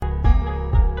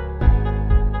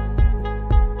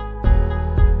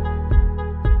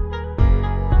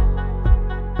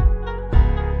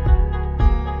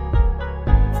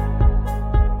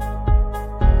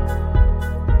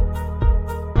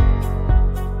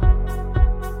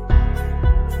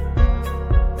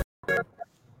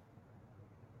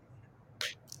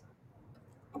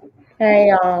Hey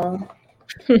y'all.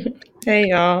 Hey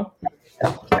y'all.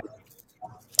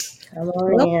 Come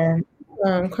on in.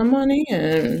 Come on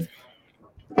in.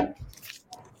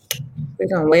 We're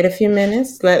gonna wait a few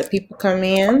minutes, let people come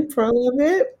in for a little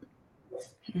bit.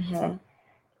 Mm-hmm.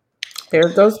 There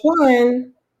goes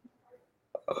one.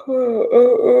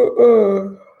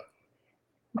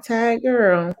 Tired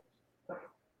girl.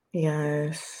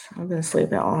 Yes, I've been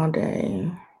sleeping all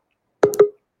day.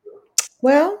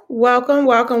 Well,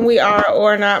 welcome. We are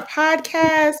Or Not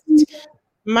Podcast.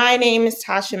 My name is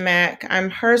Tasha Mack. I'm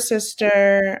her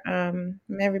sister. I'm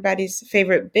everybody's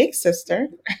favorite big sister.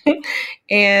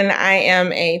 And I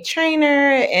am a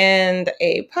trainer and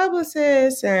a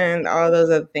publicist, and all those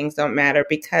other things don't matter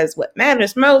because what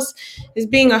matters most is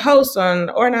being a host on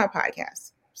Or Not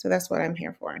Podcast. So that's what I'm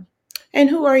here for. And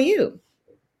who are you?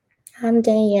 I'm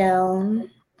Danielle.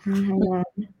 Mm-hmm.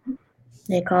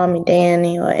 They call me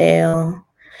Danny or L.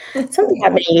 Something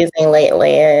I've been using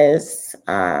lately is,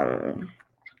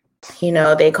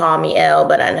 they call me L,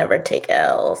 but I never take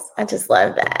L's. I just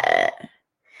love that. I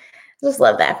just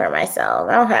love that for myself.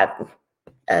 I don't have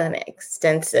an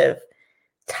extensive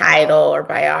title or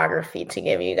biography to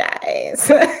give you guys.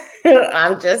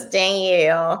 I'm just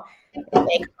Danielle. And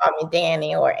they call me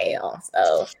Danny or L.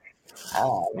 So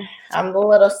I'm the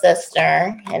little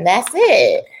sister, and that's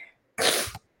it.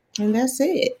 And that's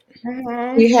it.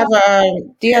 Mm-hmm. Do you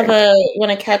have a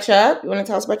want to catch up? You want to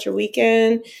tell us about your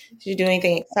weekend? Did you do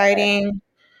anything exciting?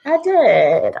 I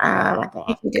did. I think.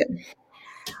 You did.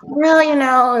 Well, it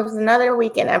was another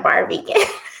weekend at Bar Weekend.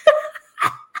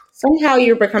 Somehow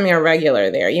you're becoming a regular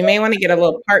there. You may want to get a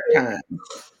little part-time.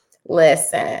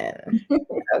 Listen,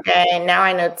 okay, now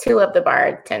I know two of the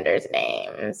bartenders'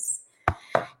 names,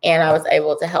 and I was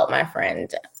able to help my friend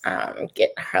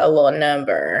get her little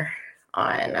number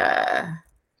on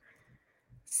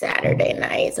Saturday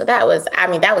night. So that was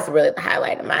really the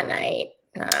highlight of my night.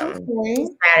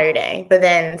 Saturday. But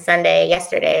then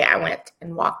yesterday, I went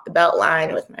and walked the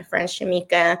Beltline with my friend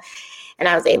Shamika, and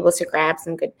I was able to grab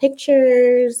some good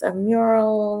pictures of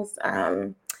murals.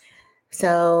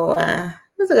 So it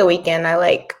was a good weekend. I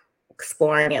like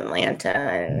exploring Atlanta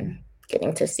and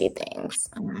getting to see things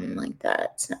like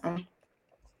that. So,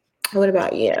 what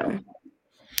about you?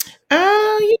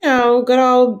 Good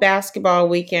old basketball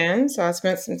weekend. So I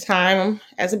spent some time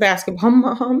as a basketball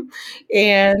mom,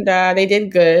 and they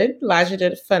did good. Elijah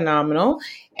did phenomenal.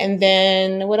 And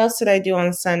then what else did I do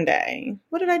on Sunday?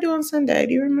 What did I do on Sunday?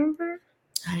 Do you remember?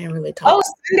 I didn't really talk. Oh,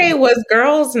 Sunday was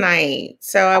girls' night.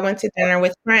 So I went to dinner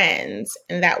with friends,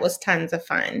 and that was tons of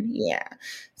fun. Yeah.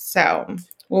 So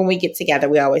when we get together,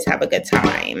 we always have a good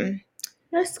time.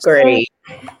 That's great.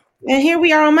 And here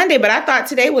we are on Monday, but I thought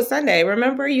today was Sunday.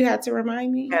 Remember, you had to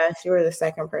remind me? Yes, you were the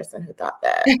second person who thought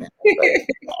that.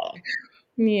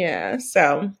 Yeah,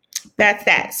 so that's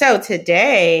that. So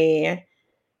today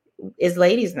is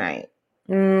Ladies' Night.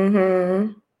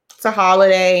 Mm-hmm. It's a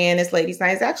holiday and it's Ladies'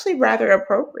 Night. It's actually rather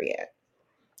appropriate.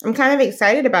 I'm kind of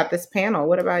excited about this panel.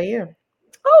 What about you?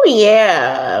 Oh,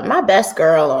 yeah. My best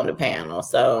girl on the panel.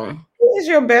 So who is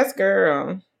your best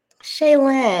girl?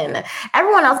 Shaylin.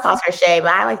 Everyone else calls her Shay, but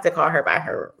I like to call her by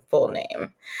her full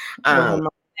name. Mama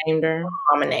named her.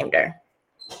 Mama named her.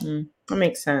 That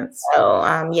makes sense. So,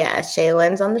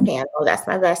 Shaylin's on the panel. That's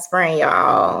my best friend,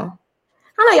 y'all.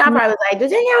 I know y'all probably like, do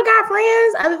Danielle got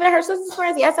friends other than her sister's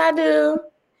friends? Yes, I do.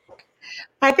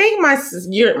 I think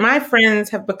my friends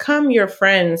have become your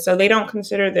friends, so they don't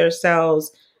consider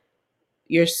themselves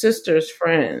your sister's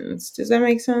friends. Does that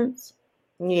make sense?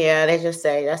 Yeah, they just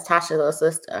say that's Tasha's little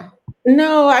sister.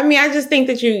 No, I mean, I just think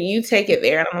that you take it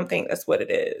there. I don't think that's what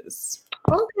it is.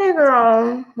 Okay,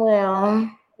 girl. Well,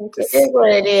 it is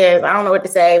what it is. I don't know what to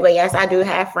say, but yes, I do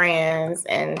have friends,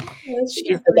 and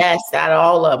she's the best out of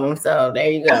all of them. So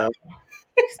there you go.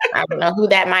 I don't know who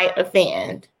that might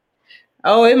offend.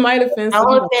 Oh, it might offend.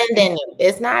 Don't offend any.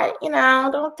 It's not,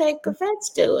 don't take offense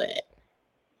to it.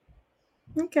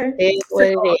 Okay. It's what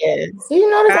it is. Do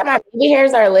you notice that my baby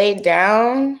hairs are laid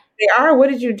down? They are. What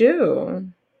did you do?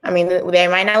 I mean, they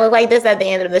might not look like this at the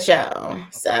end of the show.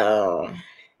 So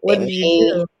what did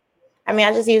you do? I mean,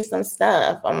 I just used some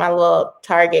stuff on my little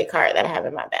Target cart that I have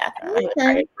in my bathroom. I have a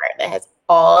Target cart that has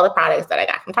all the products that I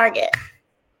got from Target.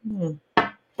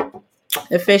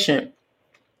 Efficient.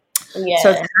 Yeah.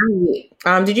 So,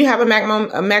 did you have a Mac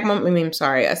moment? A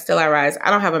Still I Rise.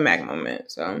 I don't have a Mac moment.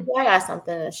 So I got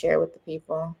something to share with the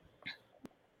people,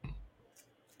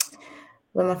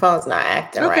 but my phone's not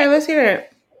acting right. Okay, let's hear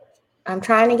it. I'm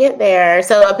trying to get there.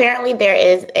 So apparently, there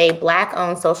is a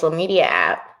Black-owned social media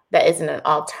app that is an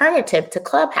alternative to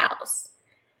Clubhouse.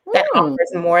 that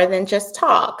offers more than just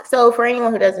talk. So for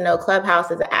anyone who doesn't know,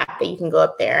 Clubhouse is an app that you can go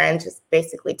up there and just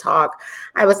basically talk.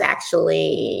 I was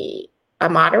actually a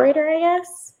moderator, I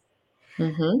guess,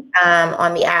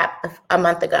 on the app a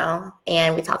month ago.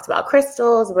 And we talked about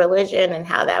crystals, religion, and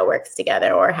how that works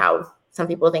together, or how some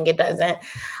people think it doesn't.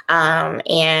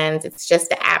 And it's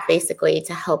just an app basically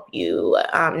to help you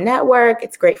network.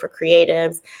 It's great for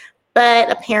creatives.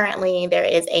 But apparently there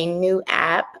is a new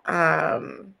app.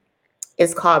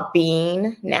 It's called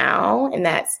Bean Now, and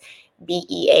that's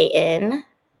BeanNow.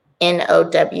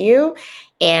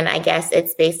 And I guess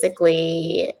it's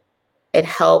basically, it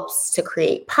helps to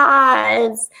create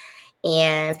pods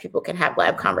and people can have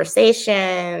live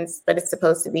conversations, but it's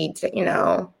supposed to be,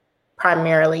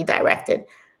 primarily directed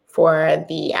for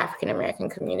the African American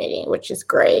community, which is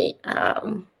great.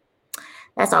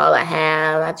 That's all I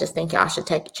have. I just think y'all should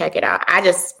check it out. I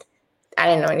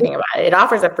didn't know anything about it. It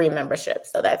offers a free membership,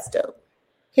 so that's dope.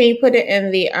 Can you put it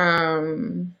in the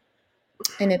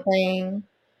thing?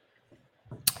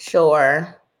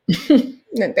 Sure.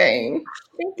 The thing.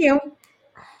 Thank you.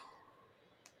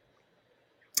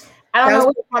 I don't know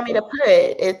what you want me to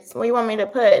put. What you want me to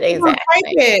put exactly? Type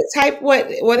it. Type what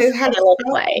is how it look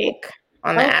like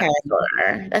on the App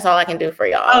Store. That's all I can do for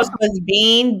y'all. Oh, so it's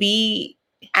Bean B.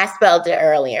 I spelled it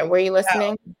earlier. Were you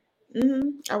listening?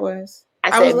 I was.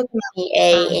 I said looking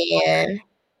BAN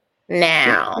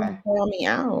now. Call me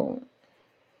out.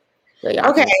 So y'all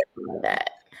okay.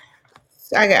 That.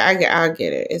 I'll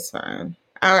get it. It's fine.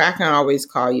 I can always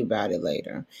call you about it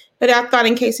later. But I thought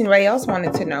in case anybody else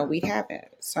wanted to know, we'd have it.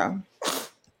 So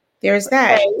there's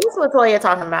that. Hey, what's Latoya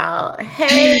talking about?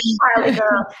 Hey, Harley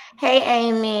girl. Hey,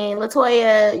 Amy.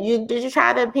 Latoya, did you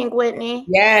try the Pink Whitney?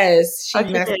 Yes, she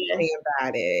messaged me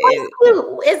about it. Oh,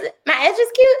 cute. Is it, my edge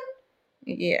is cute?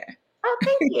 Yeah. Oh,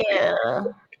 thank you.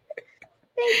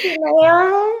 Thank you,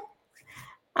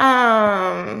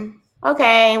 ma'am.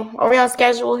 Okay. Are we on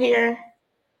schedule here?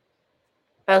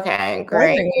 Okay,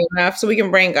 great. Enough, so we can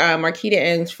bring Marquita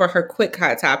in for her quick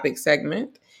hot topic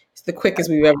segment. It's the quickest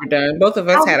we've ever done. Both of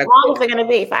us had a. How long is it going to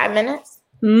be? 5 minutes?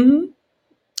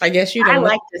 I guess you didn't. I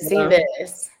like to see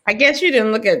this. I guess you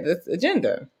didn't look at this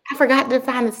agenda. I forgot to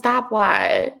find the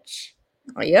stopwatch.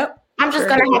 Oh, yep. I'm just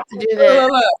going to have to do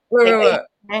this. Look.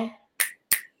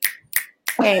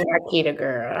 Hey, Marquita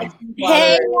girl.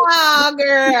 Hey, y'all,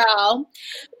 girl.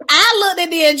 I looked at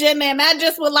the agenda and I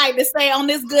just would like to say on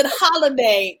this good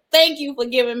holiday, thank you for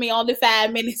giving me only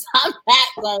 5 minutes. I'm not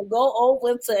going to go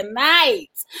over tonight.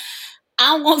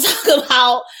 I'm going to talk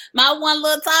about my one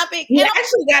little topic. You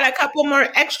actually got a couple more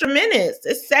extra minutes.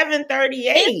 It's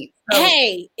 7:38.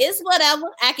 Hey, it's whatever.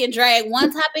 I can drag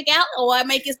one topic out or I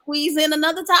make it squeeze in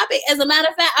another topic. As a matter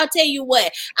of fact, I'll tell you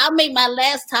what. I'll make my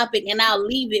last topic and I'll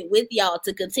leave it with y'all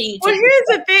to continue. Well,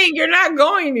 here's the thing. You're not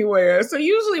going anywhere. So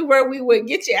usually where we would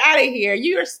get you out of here,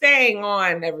 you're staying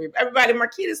on. Everybody,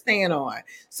 Marquita's staying on.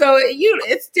 So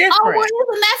it's different. Oh, well,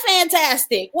 isn't that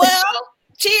fantastic? Well,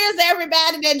 cheers to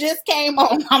everybody that just came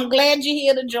on. I'm glad you're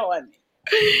here to join me.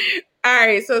 All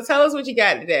right, so tell us what you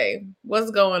got today.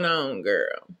 What's going on, girl?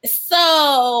 So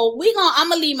I'm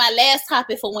gonna leave my last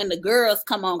topic for when the girls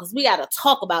come on because we gotta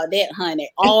talk about that, honey.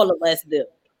 All of us do.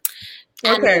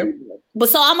 Okay. But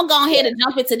so I'm gonna go ahead and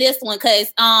jump into this one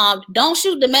because don't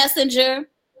shoot the messenger.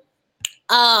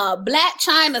 Black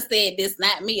China said this,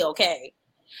 not me, okay?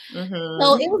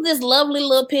 So it was this lovely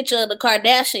little picture of the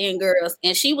Kardashian girls,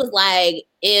 and she was like,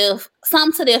 if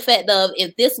something to the effect of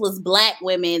if this was Black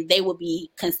women, they would be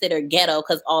considered ghetto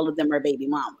because all of them are baby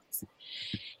mamas.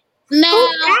 Now,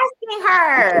 who's asking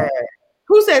her?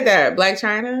 Who said that? Black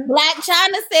China? Black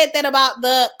China said that about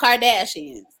the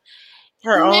Kardashians.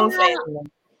 Her own family.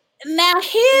 Now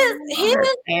here's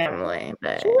family,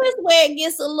 but here's where it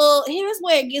gets a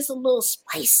little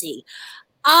spicy.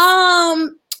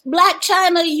 Black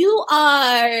China, you're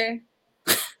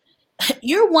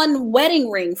one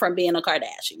wedding ring from being a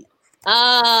Kardashian.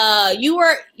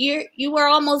 You were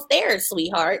almost there,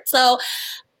 sweetheart. So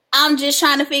I'm just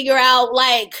trying to figure out,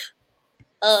 like,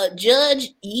 judge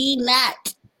ye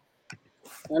not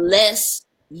unless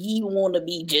ye want to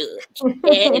be judged.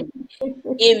 And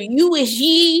if you is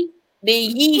ye,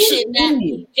 then ye should not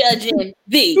be judging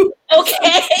thee.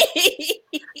 Okay?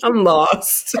 I'm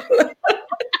lost.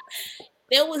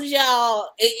 That was y'all.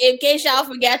 In case y'all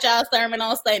forgot y'all sermon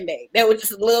on Sunday, that was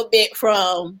just a little bit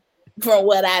from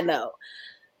what I know.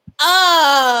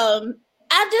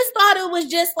 I just thought it was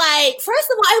just like, first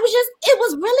of all, it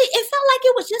felt like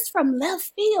it was just from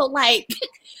left field. Like,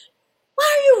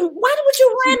 Why would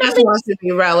you She randomly? just wants to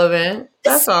be relevant.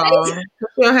 That's all.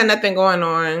 She don't have nothing going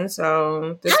on,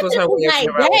 so this was her way of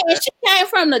being relevant. Dang, she came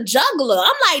from the juggler.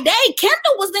 I'm like, dang,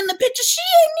 Kendall was in the picture. She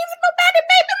ain't even nobody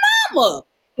baby mama.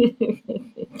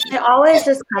 They're always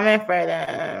just coming for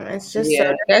them. It's just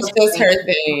that's just her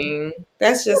thing.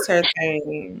 That's just her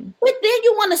thing. But then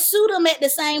you want to sue them at the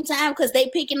same time because they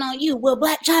picking on you. Well,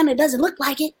 Blac Chyna doesn't look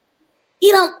like it.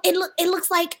 You don't. It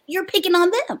looks like you're picking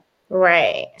on them.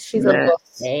 Right. She's a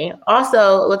pussy.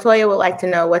 Also, Latoya would like to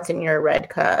know what's in your red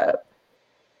cup.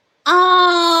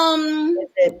 A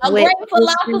great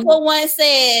philosopher once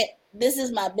said, "This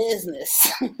is my business."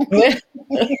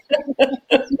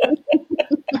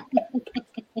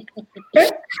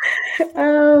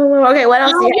 Okay. What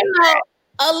else?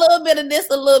 A little bit of this,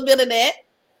 a little bit of that.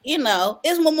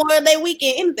 It's Memorial Day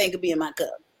weekend. Anything could be in my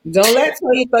cup. Don't let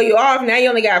Toya throw you off. Now you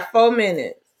only got 4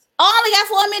 minutes. I only got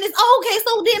 4 minutes. Oh, okay,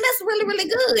 so then that's really, really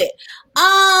good.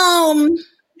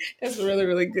 That's really,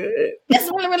 really good. That's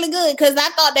really, really good because I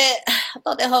thought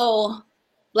that whole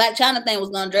Blac Chyna thing was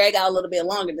gonna drag out a little bit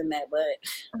longer than that, but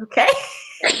okay.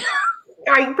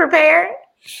 Are you prepared?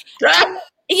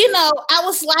 I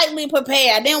was slightly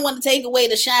prepared. I didn't want to take away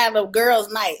the shine of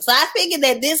girls' night. So I figured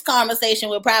that this conversation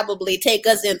would probably take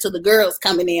us into the girls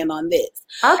coming in on this.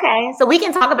 Okay. So we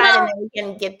can talk about it and then we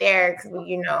can get there because,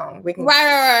 we can.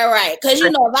 Right. Because,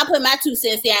 if I put my 2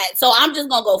 cents in, so I'm just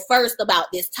going to go first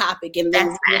about this topic and then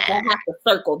we're going to have to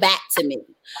circle back to me.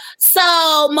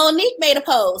 So Monique made a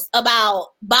post about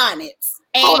bonnets.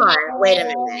 Hold on. Wait a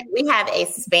minute. We have a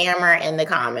spammer in the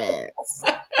comments.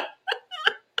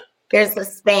 There's a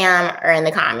spammer in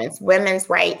the comments. Women's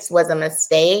rights was a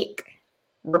mistake.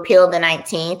 Repeal the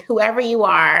 19th. Whoever you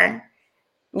are,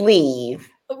 leave.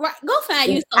 Right. Go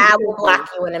find you something. I will block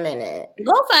you in a minute.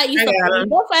 Go find you something.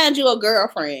 Go find you a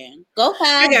girlfriend. Go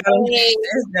find.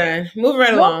 It's done. Move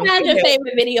right along. Go find your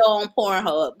favorite video on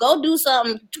Pornhub. Go do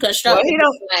something constructive in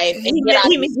life. He's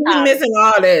missing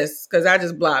all this because I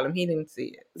just blocked him. He didn't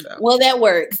see it. So. Well, that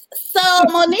works. So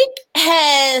Monique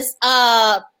has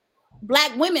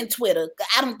Black women Twitter.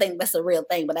 I don't think that's a real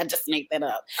thing, but I just make that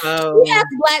up. We have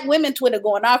Black women Twitter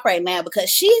going off right now because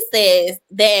she says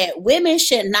that women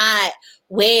should not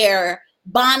wear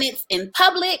bonnets in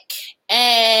public,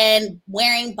 and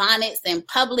wearing bonnets in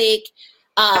public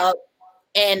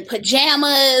and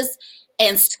pajamas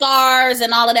and scarves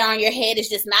and all of that on your head is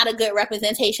just not a good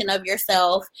representation of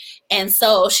yourself. And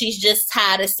so she's just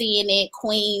tired of seeing it.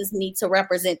 Queens need to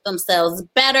represent themselves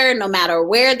better no matter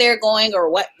where they're going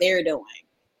or what they're doing.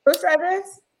 Who said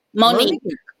this? Monique.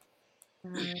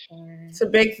 It's a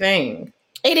big thing.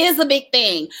 It is a big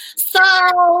thing.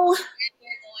 So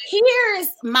here's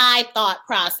my thought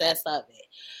process of it.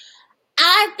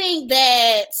 I think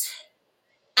that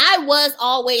I was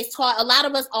always taught, a lot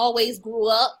of us always grew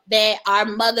up that our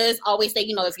mothers always say,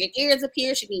 if your ears up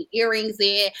here, should need earrings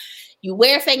in. You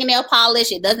wear fingernail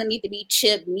polish. It doesn't need to be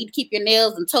chipped. You need to keep your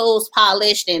nails and toes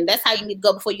polished. And that's how you need to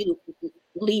go before you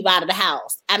leave out of the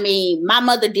house. I mean, my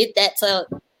mother did that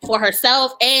for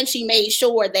herself. And she made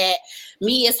sure that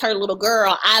me as her little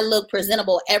girl, I looked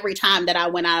presentable every time that I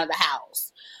went out of the house.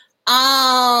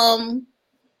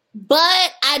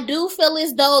 But I do feel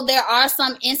as though there are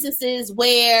some instances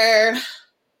where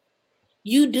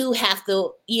you do have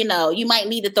to, you might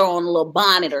need to throw on a little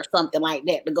bonnet or something like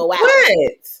that to go out.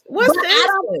 What's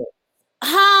the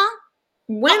Huh?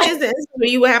 When is the instance where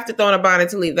you would have to throw on a bonnet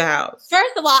to leave the house?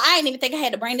 First of all, I didn't even think I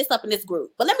had to bring this up in this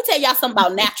group. But let me tell y'all something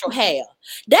about natural hair.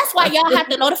 That's why y'all have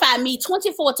to notify me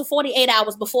 24 to 48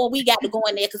 hours before we got to go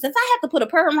in there. Because if I have to put a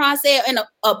perm rod set and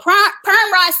a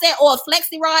perm rod set or a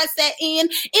flexi rod set in,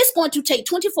 it's going to take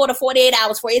 24 to 48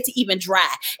 hours for it to even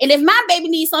dry. And if my baby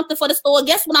needs something for the store,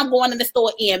 guess what I'm going in the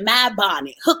store in? My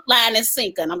bonnet, hook, line, and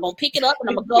sinker. And I'm going to pick it up and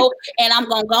I'm going to go and I'm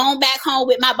going to go on back home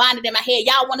with my bonnet in my head.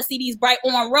 Y'all want to see these bright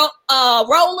orange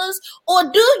rollers? Or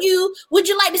would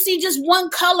you like to see just one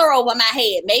color over my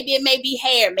head? Maybe it may be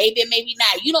hair, maybe it may be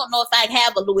not. You don't know if I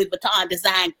have a Louis Vuitton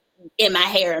design in my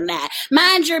hair or not.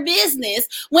 Mind your business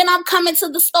when I'm coming to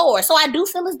the store. So I do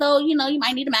feel as though, you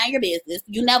might need to mind your business.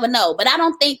 You never know. But I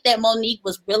don't think that Monique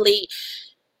was really,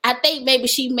 I think maybe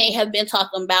she may have been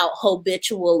talking about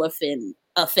habitual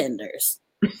offenders.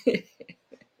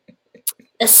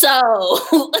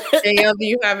 So. Danielle, do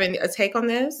you have a take on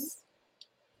this?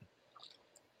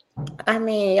 I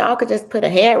mean, y'all could just put a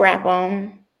head wrap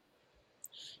on.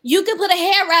 You could put a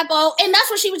hair wrap on, and that's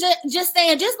what she was just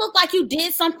saying. Just look like you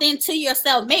did something to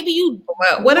yourself. Maybe you.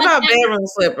 Well, what about bedroom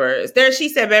slippers? She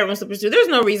said bedroom slippers too. There's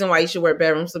no reason why you should wear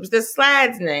bedroom slippers. There's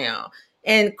slides now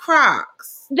and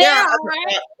Crocs. They're all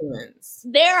right.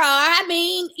 There are. I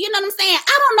mean, you know what I'm saying?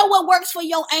 I don't know what works for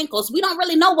your ankles. We don't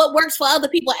really know what works for other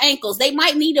people's ankles. They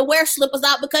might need to wear slippers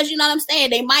out because you know what I'm saying?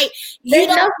 They might There's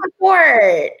no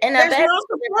support in a There's bed no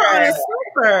support on a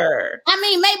slipper. I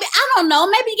mean, maybe I don't know.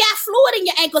 Maybe you got fluid in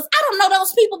your ankles. I don't know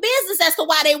those people business as to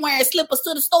why they wearing slippers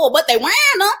to the store, but they wearing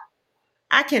them.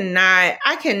 I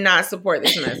cannot support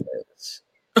this message.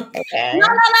 Okay. No.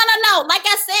 Like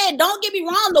I said, don't get me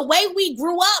wrong. The way we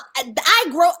grew up, I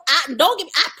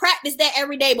practice that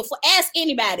every day. Before, ask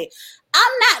anybody.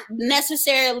 I'm not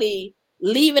necessarily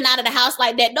leaving out of the house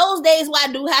like that. Those days where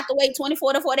I do have to wait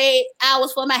 24 to 48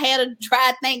 hours for my hair to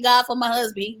dry. Thank God for my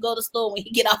husband. He can go to the store when he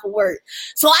get off of work.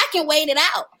 So I can wait it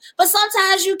out. But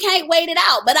sometimes you can't wait it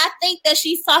out. But I think that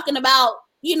she's talking about,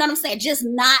 you know what I'm saying, just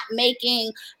not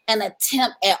making an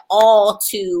attempt at all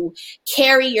to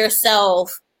carry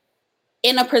yourself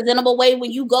in a presentable way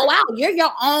when you go out. You're your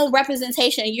own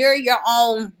representation. You're your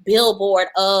own billboard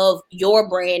of your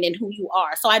brand and who you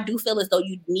are. So I do feel as though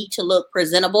you need to look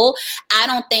presentable. I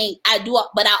don't think I do,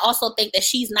 but I also think that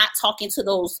she's not talking to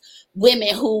those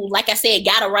women who, like I said,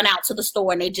 got to run out to the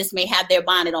store and they just may have their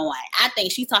bonnet on. I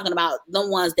think she's talking about the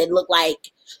ones that look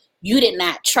like you did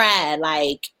not try.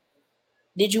 Like,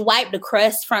 did you wipe the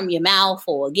crust from your mouth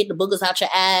or get the boogers out your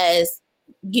eyes?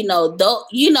 That's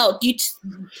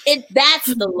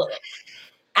the look.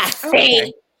 I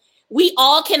think we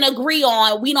all can agree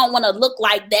on. We don't want to look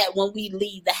like that when we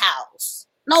leave the house.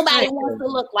 Nobody wants to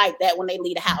look like that when they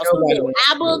leave the house.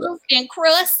 Eye boogers and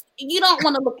crust. You don't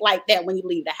want to look like that when you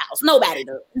leave the house. Nobody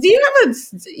does. Do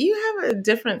you have a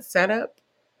different setup?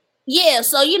 Yeah,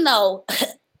 so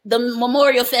the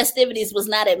memorial festivities was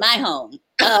not at my home.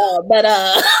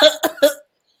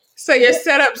 So you're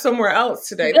set up somewhere else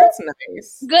today. That's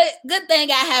nice. Good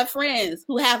thing I have friends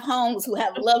who have homes, who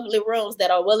have lovely rooms that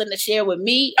are willing to share with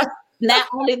me, not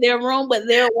only their room, but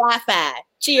their Wi-Fi.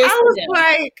 Cheers.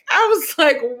 I was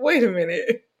like, wait a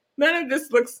minute. None of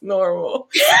this looks normal.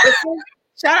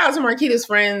 Shout out to Marquita's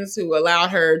friends who allowed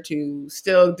her to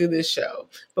still do this show.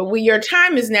 But your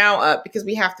time is now up because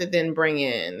we have to then bring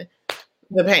in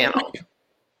the panel.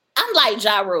 I'm like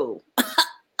Ja Rule.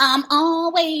 I'm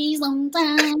always on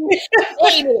time.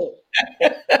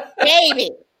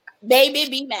 Baby,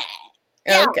 be mad.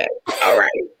 Yeah. Okay. All right.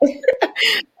 All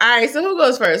right. So who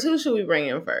goes first? Who should we bring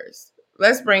in first?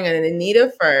 Let's bring in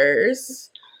Anita first.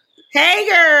 Hey,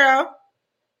 girl.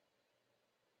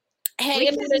 Hey,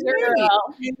 Anita,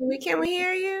 girl. Can we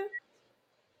hear you?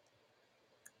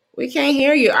 We can't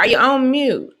hear you. Are you on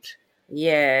mute?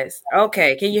 Yes.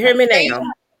 Okay. Can you hear me now?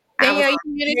 Yeah,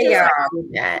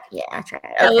 I tried.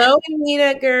 Okay. Hello,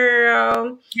 Anita,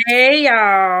 girl. Hey,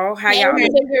 y'all. How y'all?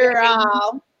 Anita,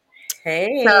 girl.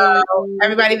 Hey. So,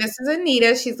 everybody, this is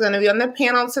Anita. She's going to be on the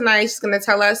panel tonight. She's going to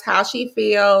tell us how she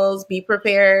feels. Be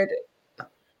prepared.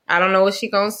 I don't know what she's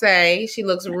going to say. She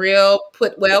looks well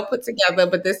put together,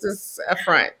 but this is a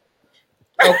front.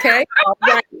 Okay? All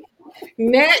right.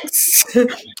 Next,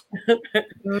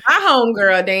 my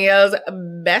homegirl, Danielle's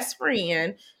best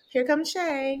friend. Here comes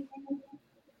Shay.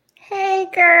 Hey,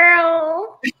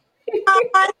 girl.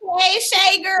 Hey,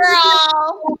 Shay,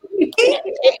 girl.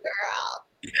 Hey, girl.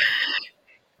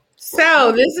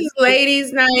 So this is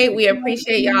ladies' night. We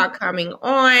appreciate y'all coming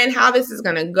on. How this is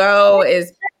going to go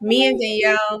is me and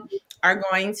Danielle are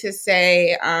going to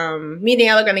say, me and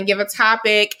Danielle are going to give a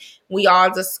topic. We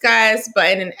all discuss,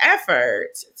 but in an effort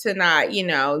to not,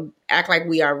 act like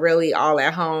we are really all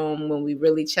at home when we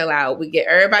really chill out.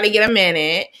 Everybody get a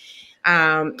minute.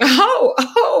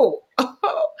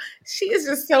 She is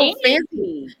just so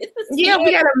fancy. Yeah,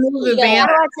 we gotta move the band. How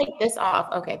do I take this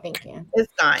off? Okay, thank you.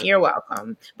 It's gone. You're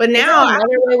welcome. But now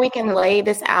another way we can lay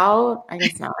this out. I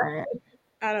guess not.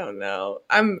 I don't know.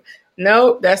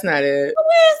 Nope, that's not it.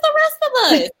 Where's the rest of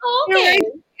us? Okay.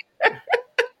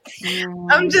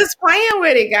 I'm just playing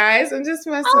with it, guys. I'm just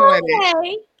messing with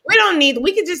it.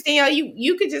 We could just,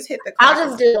 you could just hit the clock. I'll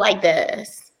just do it like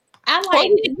this. I like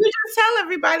it. You just tell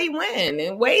everybody when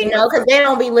and wait. Because they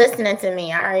don't be listening to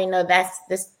me. I already know that's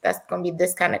gonna be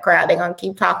this kind of crowd. They're gonna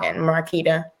keep talking,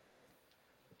 Marquita.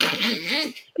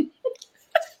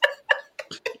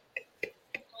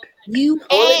 You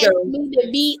asked me to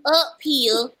be up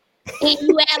here, and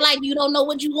you act like you don't know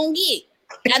what you're gonna get.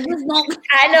 I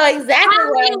know exactly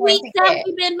how many weeks have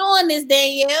we been doing this,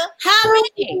 Danielle? How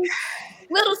many?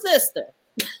 Little sister.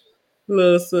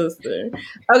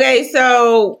 Okay,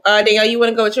 so Danielle, you want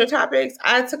to go with your topics?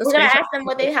 I took a. We're gonna ask them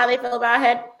how they feel about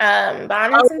head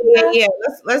bonnets. Yeah.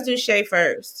 Let's do Shay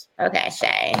first. Okay,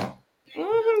 Shay.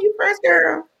 You first,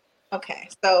 girl. Okay,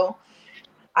 so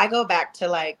I go back to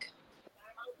my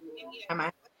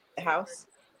house.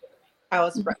 I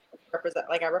was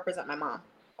I represent my mom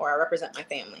or I represent my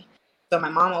family. So my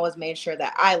mom always made sure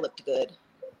that I looked good.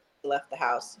 Left the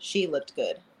house. She looked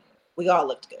good. We all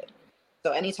looked good.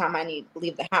 So anytime I need to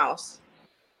leave the house,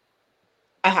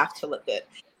 I have to look good.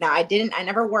 Now I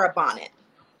never wore a bonnet,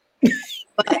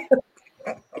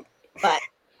 but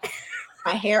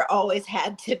my hair always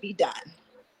had to be done.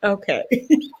 Okay.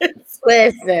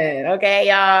 Listen, okay,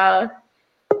 y'all.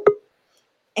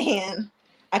 And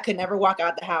I could never walk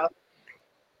out the house.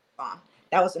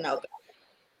 That was a no-go.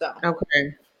 So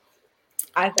Okay.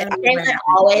 Caitlin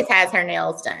always has her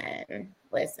nails done.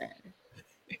 Listen.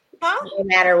 huh? No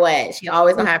matter what, she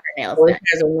always gonna have her nails Always done.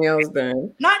 has her nails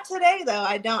done. Not today though.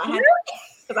 I don't. I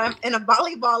because I'm in a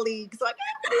volleyball league, so I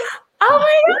can't. Oh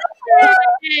my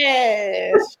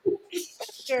goodness.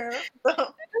 Sure.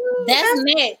 So, That's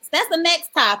next. That's the next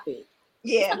topic.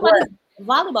 yeah.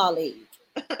 Volleyball league.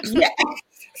 Yeah.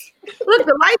 Look,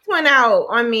 the lights went out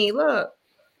on me. Look.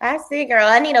 I see, girl.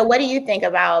 Anita, what do you think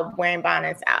about wearing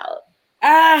bonnets out?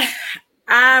 I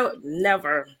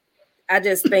never. I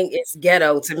just think it's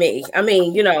ghetto to me. I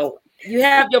mean, you know, you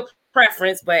have your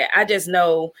preference, but I just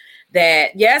know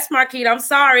that yes, Marquita, I'm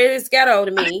sorry, it's ghetto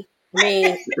to me. I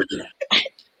mean, I'm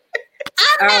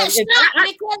not shocked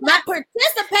because I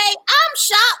participate. I'm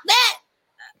shocked that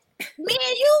me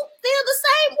and you feel the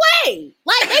same way.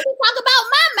 Like they can talk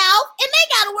about my mouth and they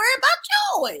gotta worry about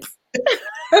yours.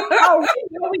 That's all.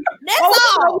 We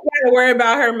gotta worry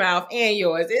about her mouth and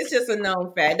yours. It's just a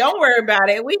known fact. Don't worry about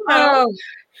it. We know.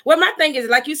 Well, my thing is,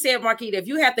 like you said, Marquita, if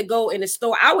you have to go in the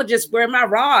store, I would just wear my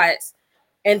rods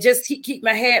and just keep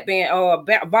my headband or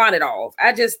bonnet off.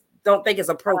 I just don't think it's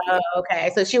appropriate. Okay,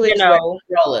 so she would wear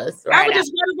rollers. I would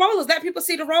just wear the rollers. Let people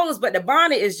see the rollers, but the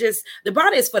bonnet is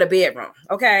for the bedroom,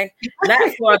 okay?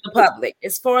 Not for the public.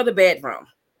 It's for the bedroom.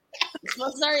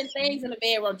 For certain things in the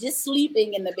bedroom, just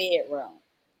sleeping in the bedroom.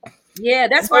 Yeah,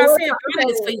 that's why I said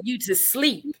bonnet is for you to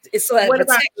sleep. It's so What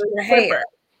about your hair.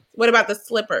 What about the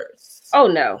slippers? Oh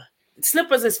no.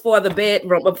 Slippers is for the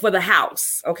bedroom, but for the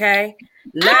house, okay?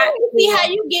 I don't see how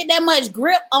you get that much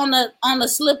grip on the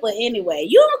slipper anyway.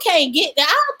 You can't get that.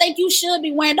 I don't think you should be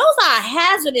wearing those. Are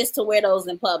hazardous to wear those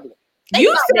in public.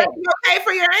 You said it's okay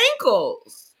for your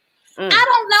ankles. I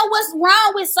don't know what's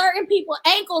wrong with certain people's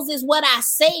ankles is what I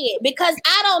said, because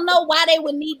I don't know why they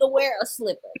would need to wear a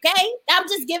slipper. Okay, I'm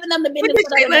just giving them the benefit of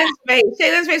the doubt.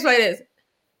 Shayla's face like this.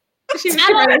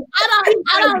 I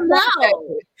don't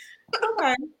know.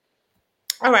 Okay.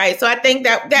 All right, so I think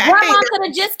that Grandma could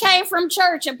have just came from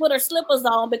church and put her slippers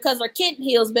on because her kitten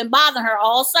heels been bothering her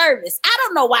all service. I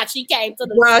don't know why she came to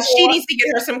the store. She needs to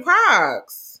get her some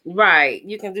Crocs. Right,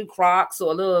 you can do Crocs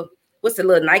or what's the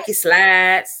little Nike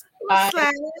slides?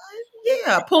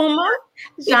 Yeah, Puma.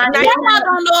 Grandma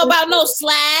don't know about no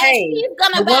slides. Hey, she's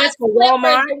gonna buy slippers,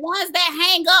 the ones that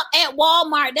hang up at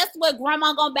Walmart. That's what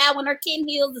Grandma gonna buy when her kitten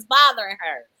heels is bothering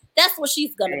her. That's what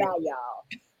she's gonna buy, y'all.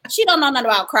 She don't know nothing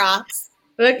about Crocs.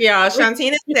 Look, y'all,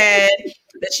 Shantina said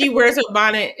that she wears her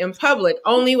bonnet in public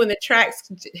only when the tracks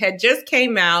had just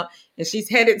came out and she's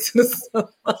headed to the salon.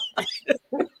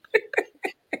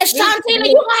 Shantina,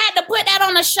 you gonna have to put that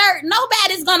on a shirt.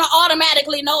 Nobody's gonna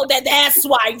automatically know that that's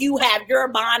why you have your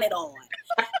bonnet on.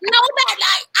 Nobody,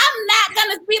 I'm not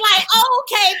gonna be like, oh,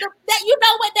 okay, that you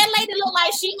know what that lady look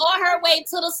like? She on her way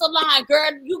to the salon,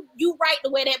 girl. You right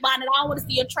to wear that bonnet. I don't want to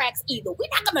see your tracks either. We're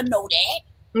not gonna know that.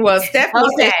 Well, Stephanie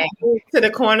said she moves to the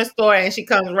corner store and she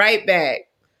comes right back.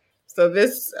 So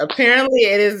this apparently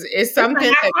it's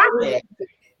something that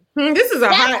this is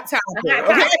a hot topic. That's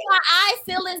why I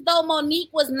feel as though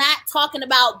Monique was not talking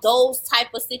about those type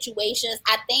of situations.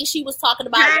 I think she was talking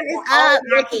about time is up,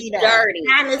 dirty.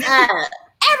 Time is up.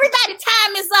 Everybody's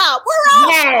time is up. We're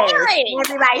all sharing.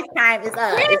 Everybody's time is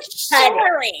up. We're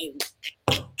sharing.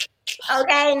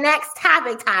 Okay, next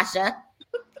topic, Tasha.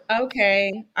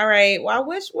 Okay. All right. Well,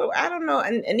 I don't know.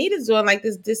 Anita's doing like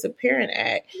this disappearing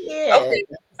act. Yeah. Okay.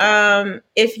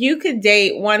 If you could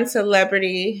date one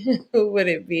celebrity, who would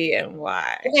it be and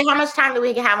why? Okay, how much time do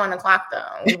we have on the clock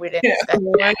though? We didn't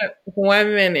discuss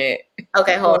 1 minute.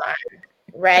 Okay, hold on.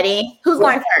 Ready? Who's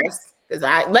going first? Because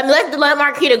let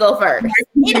Marquita go first.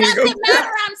 It doesn't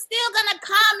matter. I'm still gonna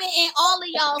comment in all of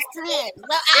y'all's time.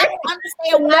 But I don't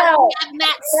understand why we have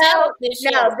not settled this.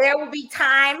 No, there will be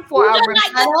time for a like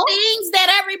the things that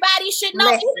everybody should know.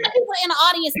 Even the people in the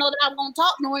audience know that I'm gonna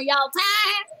talk during y'all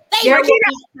time. There will be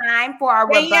time for a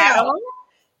rebuttal.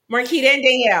 Marquita and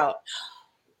Danielle.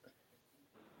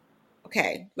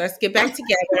 Okay, let's get back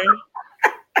together.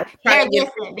 There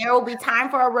will be time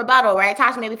for a rebuttal, right,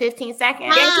 Tasha? Maybe 15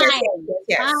 seconds. Fine.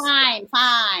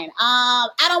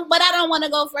 I don't want to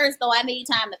go first though. I need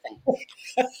time to think.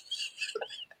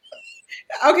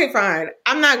 Okay, fine.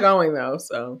 I'm not going though,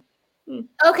 so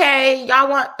Okay, y'all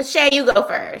want Shay? You go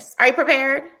first. Are you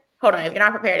prepared? Hold on. If you're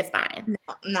not prepared, it's fine.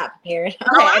 No, I'm not prepared.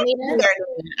 Okay, Anita.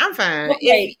 I'm fine.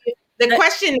 Okay. The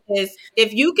question is,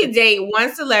 if you could date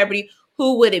one celebrity,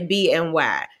 who would it be and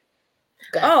why?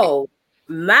 Go. Oh,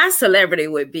 my celebrity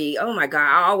would be, oh my God,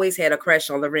 I always had a crush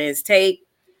on Lorenz Tate.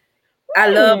 I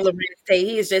love Lorenz Tate.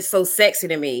 He is just so sexy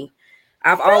to me.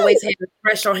 I've always had a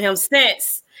crush on him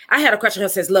since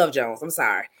Love Jones. I'm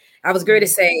sorry. I was going to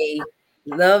say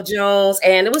Love Jones,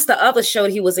 and it was the other show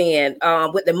that he was in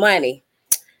with the money.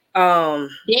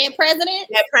 Dead President?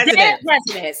 That president. Dead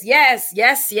Presidents.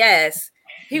 Yes.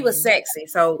 He was sexy.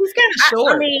 So He's kind of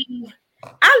short. I mean,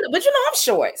 but you know I'm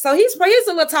short, so he's a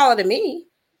little taller than me.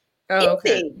 Oh,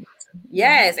 okay.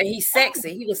 Yes, and he's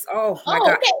sexy. He was God.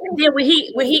 Okay. And then when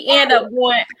he ended up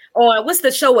going on what's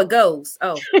the show it goes?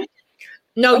 Oh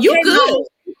No, okay, you good. no.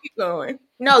 You keep going.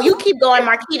 No, you keep going.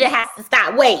 Marquita has to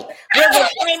stop. Wait, we're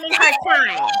reclaiming her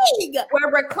time.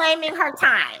 We're reclaiming her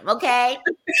time. Okay.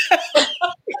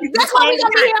 That's why we're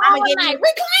gonna be here all night.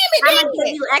 I'm gonna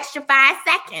give you extra 5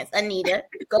 seconds, Anita.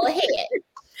 Go ahead.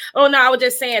 Oh no, I was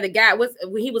just saying the guy when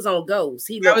he was on Ghost.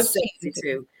 He looked sexy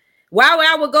too. Why would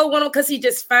I would go one on? Because he's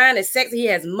just fine and sexy. He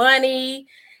has money,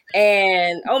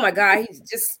 and oh my God, he's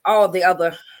just all the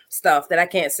other stuff that I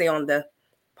can't say on the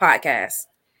podcast.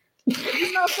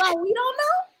 You know something we don't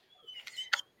know?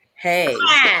 Hey,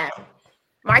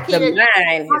 Marquita, the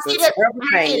mind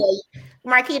is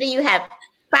Marquita, you have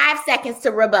 5 seconds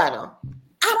to rebuttal.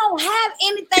 I don't have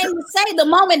anything to say. The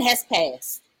moment has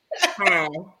passed.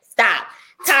 Stop.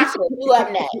 Tasha, you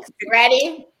up next.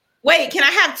 Ready? Wait, can I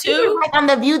have two? Like on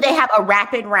The View, they have a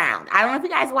rapid round. I don't know if you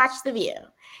guys watched The View.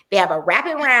 They have a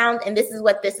rapid round, and this is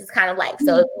what this is kind of like.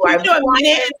 So if you are a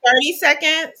minute and 30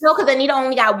 seconds. No, because Anita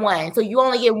only got one. So you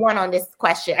only get one on this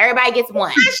question. Everybody gets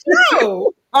one. That's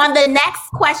true. On the next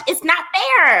question, it's not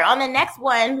fair. On the next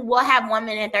one, we'll have 1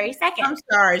 minute and 30 seconds. I'm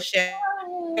sorry, Shay.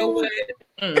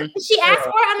 She asked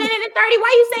for 1 minute and 30. Why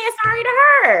are you saying sorry to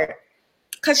her?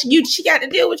 Because she got to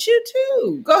deal with you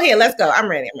too. Go ahead, let's go. I'm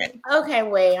ready. Okay,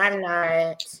 wait, I'm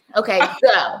not. Okay,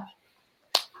 go.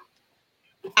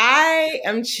 I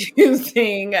am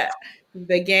choosing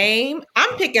The Game.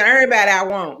 I'm picking everybody I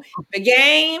want. The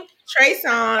Game, Trey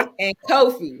Songz, and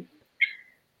Kofi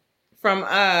from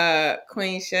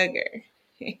Queen Sugar.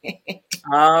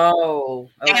 Oh,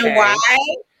 okay. And why?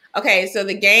 Okay, so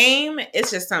The Game, it's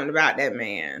just something about that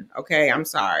man. Okay, I'm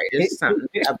sorry. It's just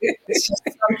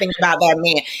something about that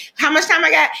man. How much time I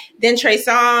got? Then Trey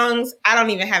Songz. I don't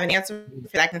even have an answer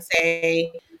that I can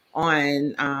say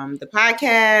on the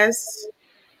podcast.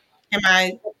 Am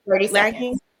I 30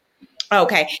 lacking? seconds.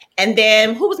 Okay. And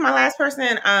then who was my last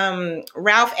person?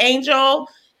 Ralph Angel.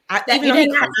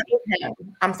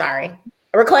 I'm sorry.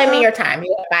 Reclaiming your time.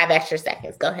 You have 5 extra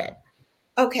seconds. Go ahead.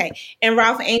 Okay. And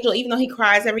Ralph Angel, even though he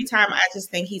cries every time, I just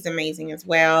think he's amazing as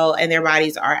well. And their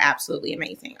bodies are absolutely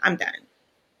amazing. I'm done.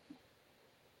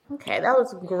 Okay, that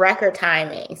was record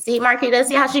timing. See, Marquita,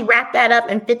 see how she wrapped that up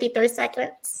in 53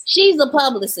 seconds? She's a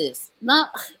publicist. No,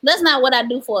 that's not what I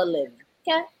do for a living.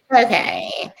 Okay.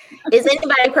 Okay. Is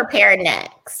anybody prepared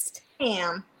next? I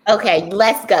am. Okay,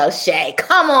 let's go, Shay.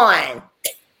 Come on.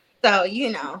 So,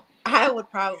 I would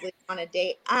probably want to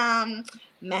date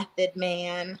Method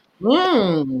Man.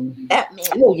 That man.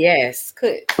 Oh yes,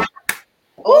 could.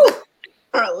 Oh,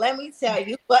 let me tell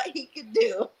you what he could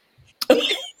do.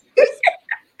 He's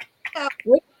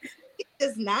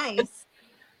just nice.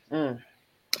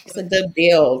 It's a good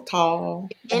deal. Tall.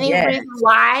 Any reason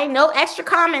why? No extra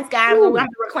comments, guys. We're going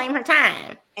to reclaim her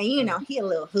time. And he a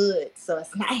little hood, so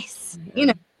it's nice.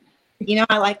 I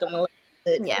like him a little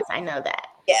hood. Yes, I know that.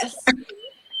 Yes.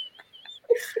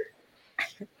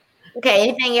 Okay,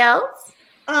 anything else?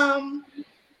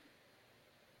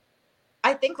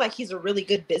 I think he's a really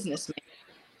good businessman.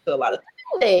 To a lot of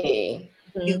Really?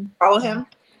 you follow him.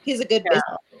 He's a good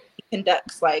businessman. He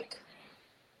conducts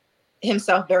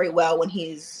himself very well when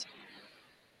he's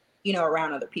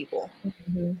around other people. That's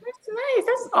nice.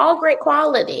 That's all great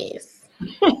qualities.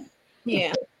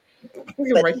 Yeah.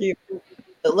 Right here.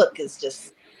 The look is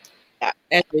just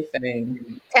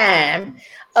Everything. Time.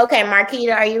 Okay,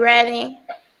 Marquita, are you ready?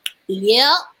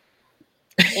 Yep.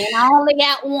 And I only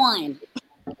got one.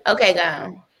 Okay,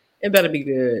 go. It better be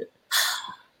good.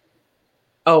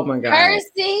 Oh my God.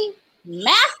 Percy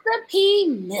Master P.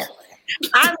 Miller.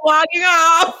 I'm logging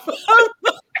off.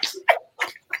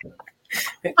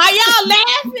 Are y'all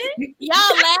laughing?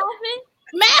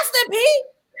 Master P.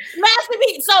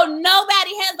 So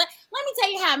nobody has let me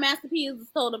tell you how Master P is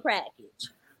sold a package.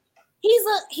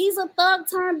 He's a thug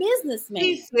turned businessman.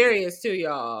 He's serious too,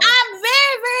 y'all. I'm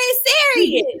very, very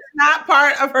serious. He's not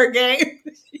part of her game.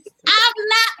 I'm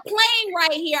not playing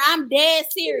right here. I'm dead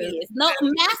serious. No,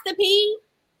 Master P,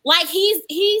 like he's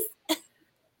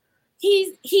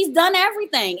done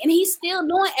everything and he's still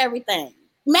doing everything.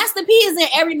 Master P is in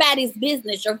everybody's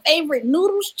business. Your favorite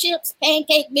noodles, chips,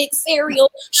 pancake mix,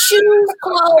 cereal, shoes,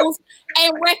 clothes,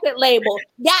 and record label.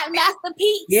 Got Master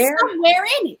P somewhere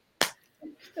in it.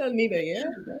 Anita,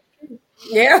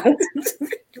 Yeah.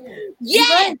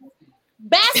 Yes.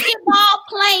 Basketball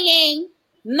playing,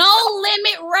 no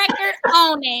limit record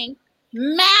owning,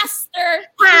 Master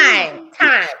Time.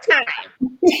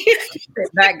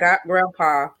 That got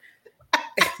grandpa.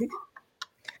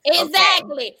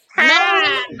 Exactly. Okay.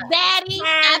 No, Daddy,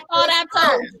 I thought I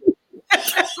told you.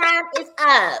 Time is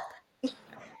up.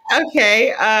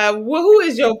 Okay. Well, who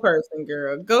is your person,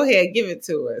 girl? Go ahead, give it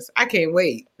to us. I can't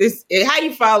wait. How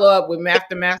you follow up with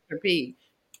Master P?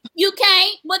 You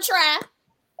can't, but try.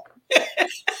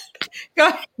 Go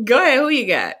ahead. Who you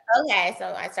got? Okay,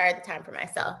 so I started the time for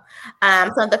myself.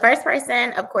 So the first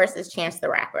person, of course, is Chance the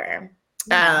Rapper.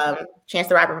 Chance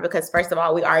the Rapper, because first of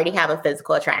all, we already have a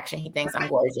physical attraction. He thinks I'm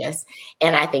gorgeous,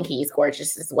 and I think he's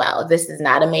gorgeous as well. This is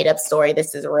not a made-up story.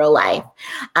 This is real life.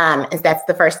 And that's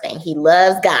the first thing. He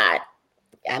loves God.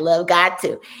 I love God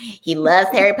too. He loves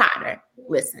Harry Potter.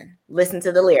 Listen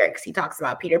to the lyrics. He talks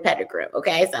about Peter Pettigrew.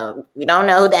 Okay, so we don't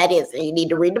know who that is. You need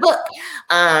to read the book.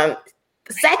 The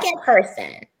second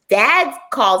person, Dad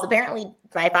calls, apparently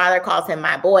my father calls him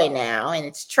my boy now, and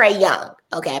it's Trae Young.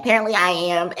 Okay, apparently I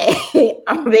am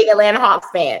I'm a big Atlanta Hawks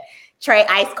fan. Trae,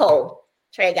 ice cold.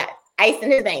 Trae got ice in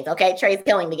his veins. Okay, Trae's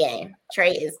killing the game.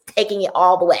 Trae is taking it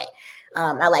all the way.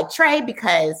 I like Trae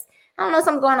because I don't know,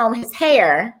 something going on with his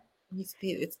hair. It's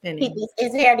thinning.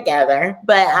 His hair together,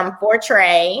 but I'm for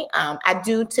Trae. I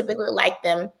do typically like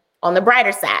them on the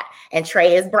brighter side, and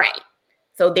Trae is bright.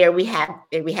 So there we have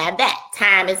that.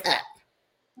 Time is up.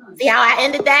 See how I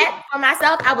ended that for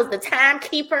myself? I was the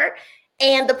timekeeper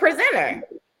and the presenter.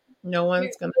 No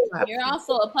one's gonna clap. You're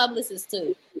also a publicist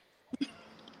too.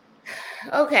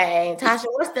 Okay, Tasha,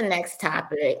 what's the next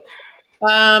topic?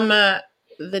 The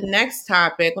next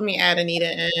topic, let me add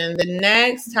Anita in. The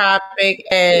next topic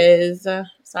is,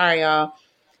 sorry, y'all.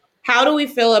 How do we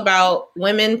feel about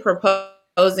women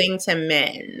proposing to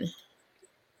men?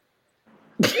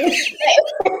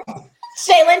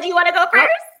 Shaylin, do you want to go first?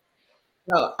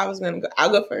 No, I was going to go.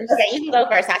 I'll go first. Okay, you can go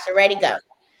first, Tasha. Ready, go.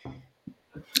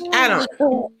 I don't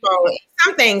know.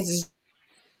 Some things is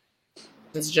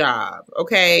his job,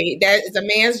 okay? That is a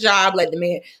man's job. Let the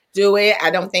man do it. I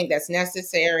don't think that's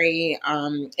necessary,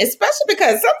 especially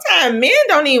because sometimes men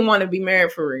don't even want to be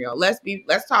married for real. Let's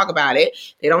talk about it.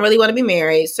 They don't really want to be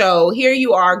married. So here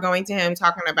you are going to him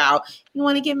talking about, you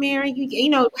want to get married? You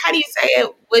know, how do you say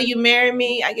it? Will you marry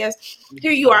me? I guess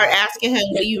here you are asking him,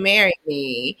 will you marry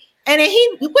me? And then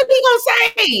what he gonna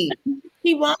say?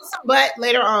 He wants butt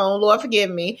later on. Lord forgive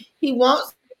me. He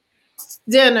wants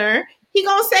dinner. He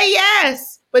gonna say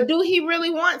yes, but do he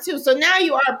really want to? So now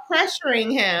you are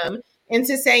pressuring him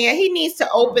into saying he needs to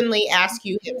openly ask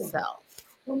you himself.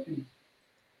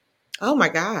 Oh my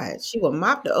God, she will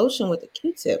mop the ocean with a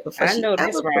Q-tip before I know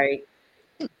that's right.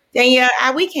 Danielle,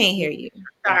 we can't hear you.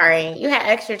 Sorry, you had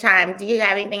extra time. Do you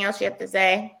have anything else you have to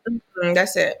say?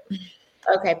 That's it.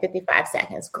 Okay, 55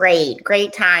 seconds. Great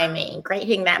timing. Great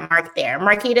hitting that mark there.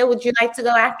 Marquita, would you like to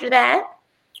go after that?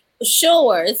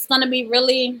 Sure. It's going to be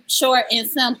really short and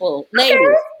simple.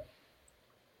 Ladies,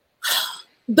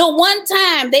 the one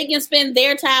time they can spend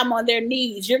their time on their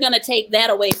knees, you're going to take that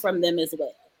away from them as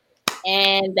well.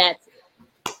 And that's it.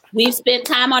 We've spent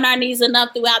time on our knees enough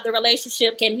throughout the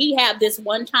relationship. Can he have this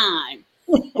one time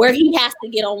where he has to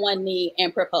get on one knee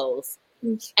and propose?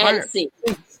 And see.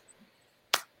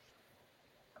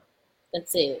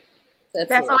 That's it.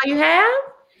 That's all you have?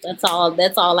 That's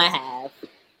all I have.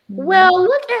 Well,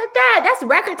 look at that. That's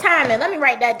record timing. Let me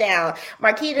write that down.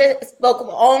 Marquita spoke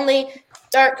only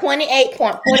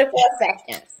 28.44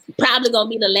 seconds. Probably going to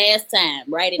be the last time.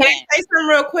 Write it Can down. I say something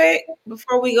real quick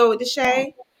before we go with the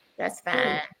shade? That's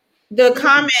fine. The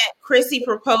comment, Chrissy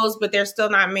proposed, but they're still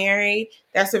not married.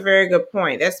 That's a very good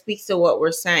point. That speaks to what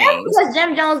we're saying. That's because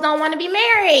Jim Jones don't want to be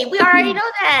married. We already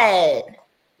know that.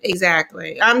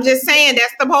 Exactly. I'm just saying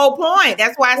that's the whole point.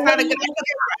 That's why it's not a good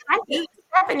idea.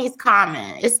 Stephanie's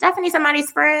comment. Is Stephanie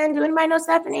somebody's friend? Do anybody know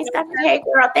Stephanie? Stephanie, hey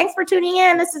girl, thanks for tuning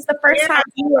in. This is the first time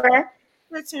you were.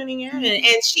 For tuning in.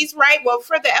 And she's right. Well,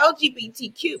 for the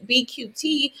LGBTQ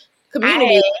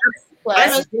community,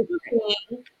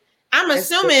 I'm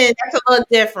assuming that's a little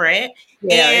different.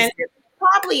 Yeah, and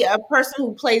probably a person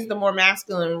who plays the more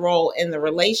masculine role in the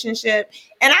relationship.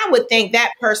 And I would think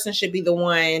that person should be the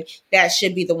one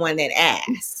that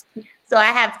asks. So I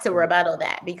have to rebuttal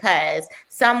that because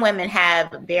some women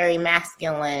have very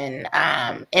masculine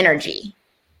energy.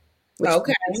 Which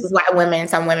is why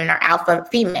some women are alpha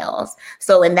females.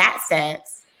 So in that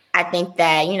sense, I think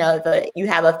that, if you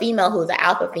have a female who's an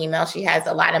alpha female, she has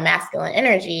a lot of masculine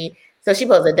energy. So she's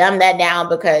supposed to dumb that down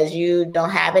because you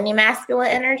don't have any masculine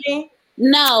energy?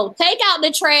 No, take out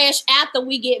the trash after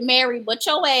we get married, but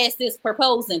your ass is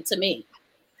proposing to me.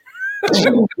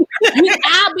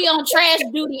 I'll be on trash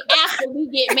duty after we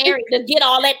get married to get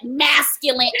all that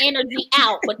masculine energy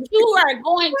out. But you are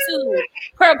going to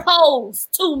propose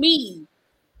to me,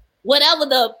 whatever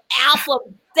the alpha,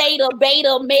 theta,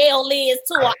 beta male is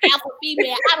to an alpha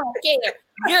female. I don't care.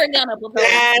 You're gonna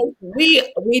propose.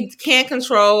 We can't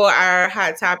control our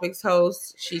Hot Topics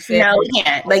host. She said no, we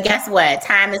can't. But guess what?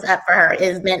 Time is up for her.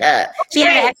 It's been up. She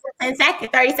had an extra 10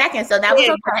 seconds, 30 seconds, so that was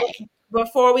okay.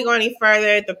 Before we go any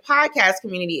further, the podcast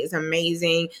community is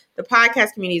amazing. The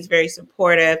podcast community is very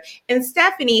supportive. And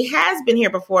Stephanie has been here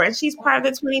before, and she's part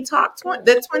of the 20 Talk 20.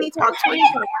 The 20 Talk 20. Hey,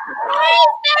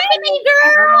 Stephanie,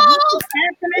 girl.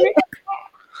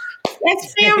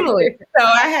 That's family. So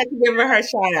I had to give her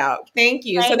shout out. Thank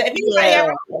you. So that if anybody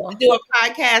ever wants to do a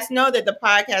podcast, know that the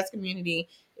podcast community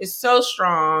is so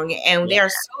strong and they are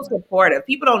so supportive.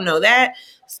 People don't know that.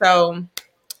 So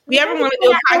if you ever want to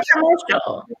do a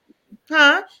podcast,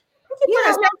 huh?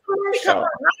 Yes, come on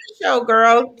the show,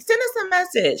 girl. Send us a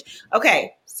message.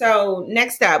 Okay, so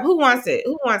next up, who wants it?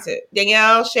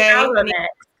 Danielle, Shay? I'll go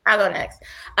next.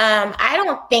 I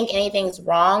don't think anything's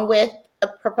wrong with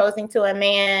proposing to a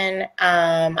man.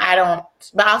 I don't,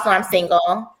 but also I'm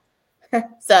single.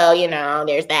 So,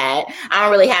 there's that. I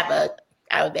don't really have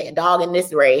I would be a dog in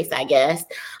this race, I guess.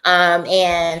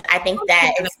 And I think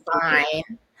that it's fine.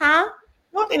 Huh?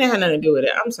 I don't think that had nothing to do with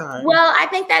it. I'm sorry. Well, I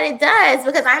think that it does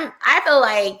because I feel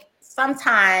like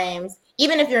sometimes,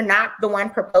 even if you're not the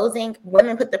one proposing,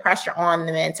 women put the pressure on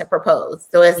the men to propose.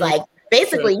 So it's like,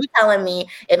 basically, you telling me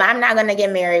if I'm not going to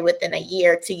get married within a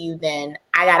year to you, then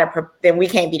then we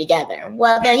can't be together.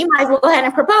 Well, then you might as well go ahead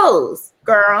and propose,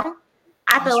 girl.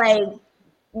 I feel like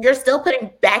you're still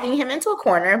backing him into a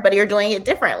corner, but you're doing it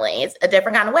differently. It's a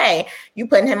different kind of way. You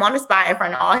putting him on the spot in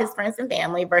front of all his friends and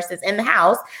family versus in the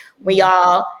house, we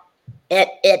all at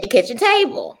the kitchen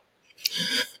table.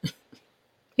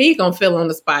 He's gonna feel on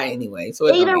the spot anyway.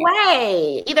 So either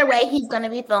way, he's gonna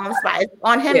be feeling the spot. It's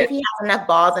on him if he has enough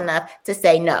balls enough to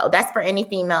say no. That's for any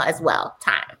female as well.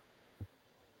 Time.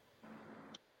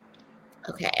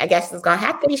 Okay, I guess it's gonna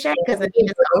have to be Shay because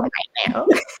Anita's going right now.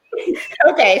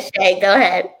 Okay, Shay, go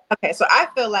ahead. Okay, so I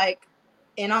feel like,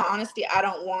 in all honesty, I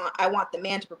want the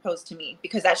man to propose to me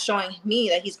because that's showing me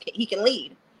that he can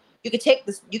lead. You can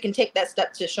take that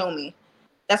step to show me.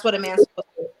 That's what a man's supposed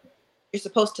to do. You're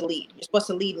supposed to lead. You're supposed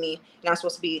to lead me, and I'm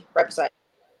supposed to be right beside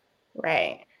you.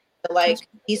 Right. So, like,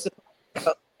 he's supposed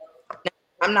to,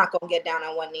 I'm not gonna get down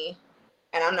on one knee,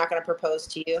 and I'm not gonna propose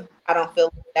to you. I don't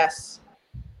feel like that's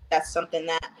something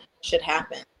that should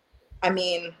happen. I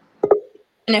mean,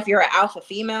 and if you're an alpha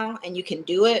female and you can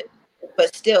do it,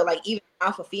 but still, like, even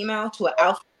alpha female to an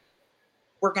alpha,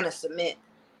 we're gonna submit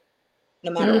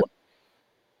no matter what.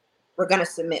 We're gonna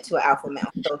submit to an alpha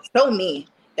male. So show me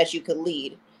that you could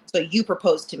lead. So you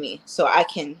propose to me, so I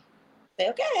can say,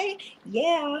 okay,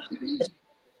 yeah.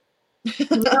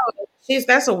 No,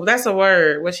 that's a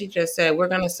word. What she just said, we're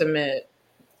gonna submit.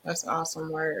 That's an awesome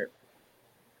word.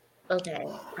 Okay.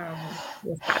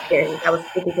 Let's stop here. That was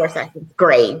 54 seconds.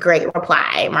 Great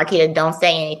reply, Marquita. Don't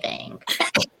say anything.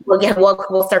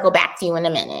 We'll circle back to you in a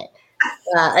minute.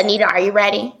 Anita, are you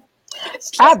ready?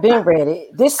 I've been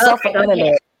ready. This suffer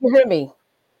internet. You hear me?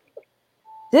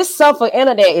 This suffer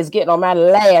internet is getting on my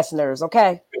last nerves,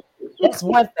 okay? That's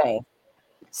one thing.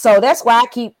 So that's why I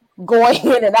keep going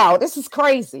in and out. This is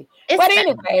crazy. But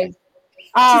anyway,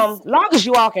 long as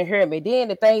you all can hear me, then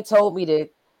the thing told me to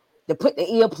put the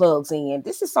earplugs in.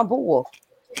 This is some bull.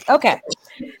 Okay.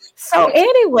 So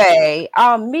anyway,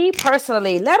 me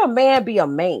personally, let a man be a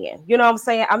man. You know what I'm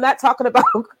saying? I'm not talking about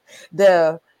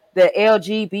the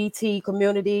LGBT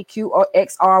community,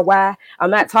 QXRY. I'm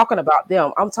not talking about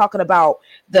them. I'm talking about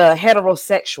the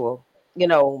heterosexual,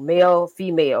 male,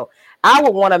 female. I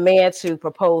would want a man to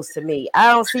propose to me.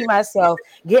 I don't see myself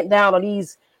getting down on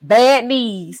these bad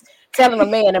knees, telling a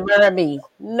man to marry me.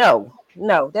 No,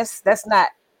 that's not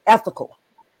ethical,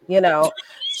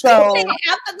 So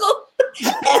ethical?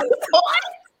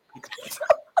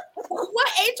 What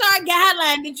HR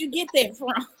guideline did you get that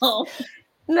from?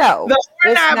 No,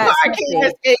 we're not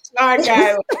podcast HR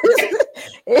guy.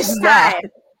 It's not.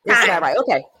 This is not right.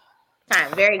 Okay.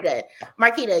 Time. Very good.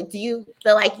 Marquita, do you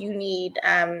feel like you need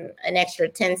an extra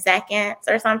 10 seconds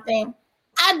or something?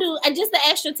 I do. Just the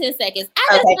extra 10 seconds. I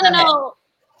just want to know,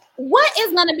 what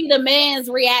is going to be the man's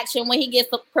reaction when he gets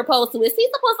proposed to? Is he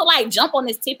supposed to like jump on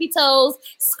his tippy toes,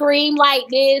 scream like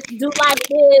this, do like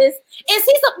this? Is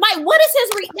he like, what is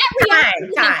his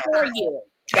reaction for you?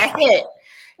 That's it.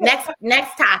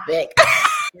 Next topic.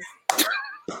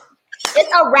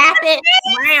 It's a rapid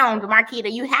round, Marquita.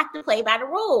 You have to play by the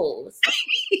rules.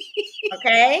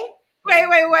 Okay?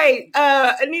 Wait.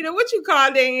 Anita, what you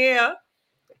call Danielle?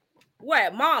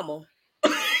 What, mama?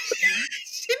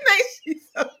 She thinks she's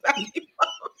somebody.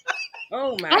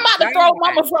 Oh my! I'm about to throw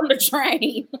mama from the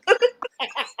train.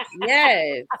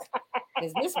 Yes.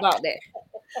 Is this about that?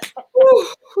 Ooh,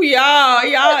 y'all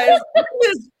okay,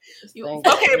 real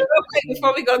quick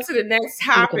before we go to the next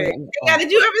topic. Yeah,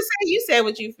 did you ever say you said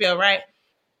what you feel, right?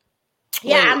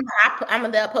 Yeah,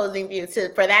 I'm the opposing view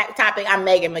for that topic. I'm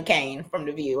Meghan McCain from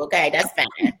The View. Okay, that's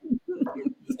fine.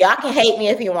 Y'all can hate me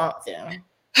if you want to.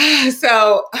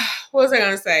 So, what was I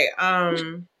gonna say?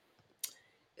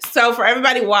 So for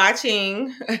everybody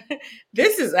watching,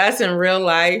 this is us in real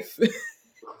life.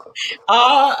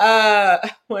 All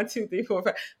 1, 2, 3,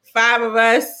 4, 5 of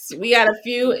us. We got a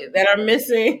few that are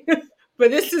missing, but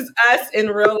this is us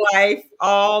in real life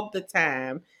all the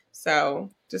time. So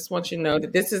just want you to know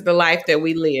that this is the life that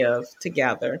we live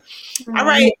together. All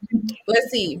right,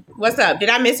 let's see. What's up? Did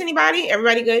I miss anybody?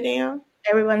 Everybody good now?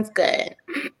 Everyone's good.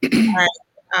 All right.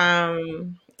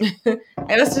 And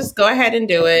let's just go ahead and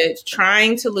do it.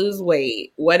 Trying to lose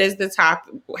weight. What is the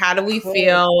topic? How do we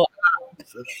feel?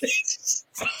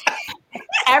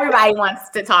 Everybody wants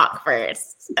to talk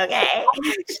first. Okay.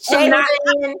 I'm not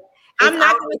going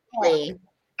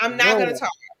to talk.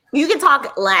 You can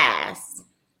talk last.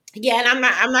 Yeah, and I'm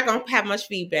not going to have much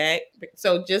feedback.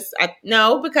 So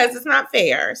no, because it's not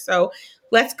fair. So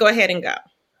let's go ahead and go.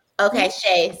 Okay,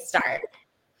 Shay, start.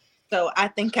 So I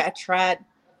think I tried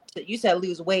to, you said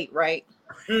lose weight, right?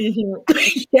 Mm-hmm.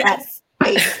 Yes.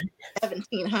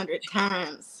 1,700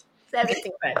 times.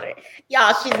 1,700.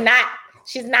 Y'all,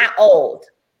 she's not old.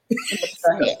 Go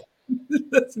ahead.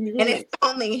 And it's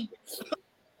only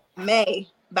May,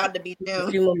 about to be June.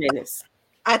 3 more minutes.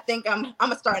 I think I'm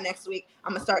gonna start next week.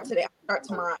 I'm gonna start today. I'm gonna start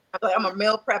tomorrow. I'm a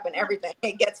meal prep and everything.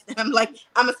 I'm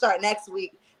gonna start next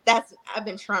week. I've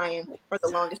been trying for the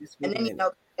longest. And then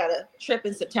got a trip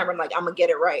in September. I'm like, I'm gonna get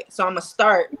it right. So I'm gonna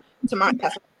start tomorrow.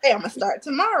 That's what I say. I'm gonna start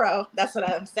tomorrow. That's what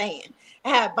I'm saying. I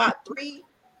have bought 3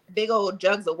 big old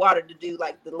jugs of water to do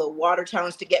like the little water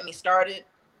challenge to get me started.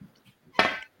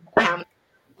 I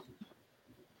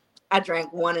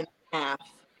drank 1.5.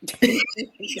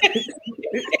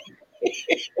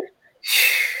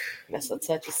 That's a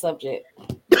touchy subject.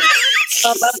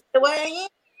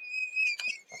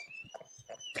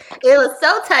 It was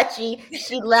so touchy.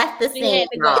 She left the scene.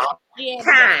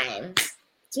 Time.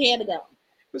 She had to go.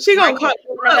 She gonna call.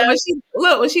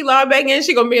 When she log back in,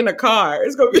 she gonna be in the car.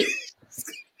 It's gonna be.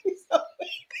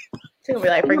 She's gonna be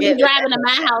like, forget driving to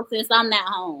my house since I'm not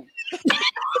home.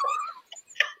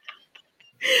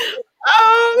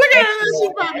 Oh, look at her! She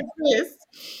probably pissed.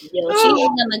 Yo, she's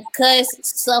gonna cuss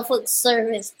Suffolk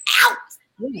service out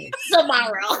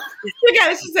tomorrow. Look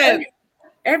at it. She said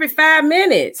every 5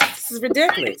 minutes. This is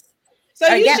ridiculous.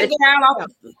 So you got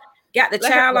the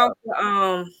child off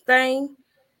the thing.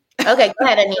 Okay, go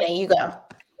ahead, Anita. You go.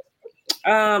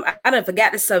 I done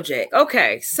forgot the subject.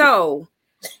 Okay, so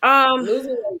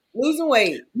losing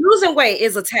weight. Losing weight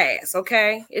is a task.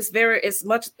 Okay, it's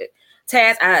much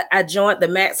task. I joined the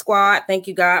Mac squad. Thank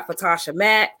you, God, for Tasha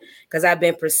Mac, because I've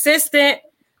been persistent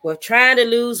with trying to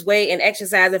lose weight and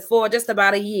exercising for just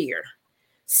about a year.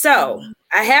 So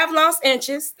I have lost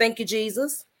inches. Thank you,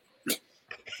 Jesus.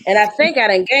 And I think I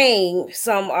done gained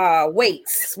some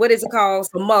weights. What is it called?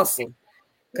 Some muscle.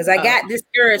 Because I got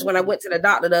discouraged when I went to the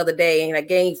doctor the other day and I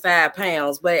gained 5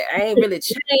 pounds, but I ain't really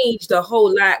changed a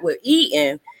whole lot with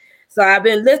eating. So I've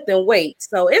been lifting weights.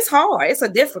 So it's hard. It's a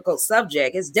difficult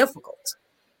subject. It's difficult.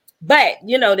 But,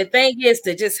 the thing is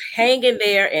to just hang in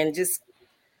there and just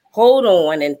hold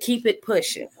on and keep it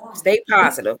pushing. Stay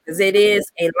positive because it is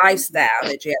a lifestyle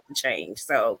that you have to change.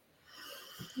 So,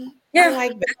 yeah. I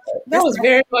like that. That was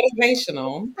very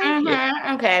motivational.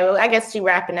 Mm-hmm. Okay. Well, I guess she's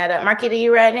wrapping that up. Marquita,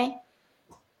 you ready?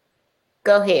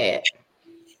 Go ahead.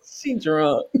 She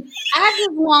drunk. I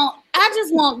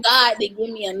just want God to give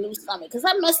me a new stomach because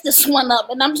I messed this one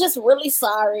up and I'm just really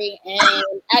sorry. And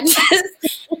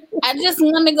I just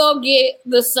want to go get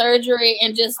the surgery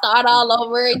and just start all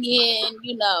over again.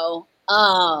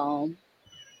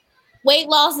 Weight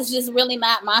loss is just really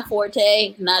not my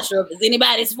forte. Not sure if it's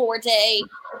anybody's forte.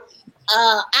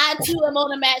 I too am on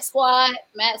the Mac Squad,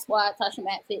 Tasha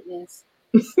Mac Fitness.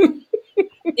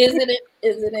 Is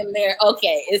it in there?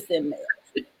 Okay, it's in there.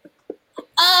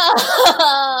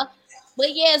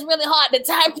 But yeah, it's really hard to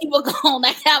time people gone.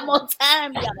 I have more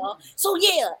time, y'all. So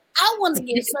yeah, I want to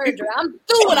get surgery. I'm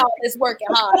through with all this working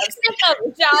hard. I'm sick of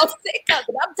it, y'all. Sick of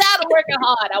it. I'm tired of working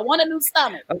hard. I want a new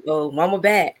stomach. Oh, Mama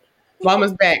back.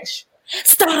 Mama's back.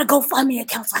 Start a GoFundMe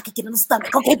account so I can get a new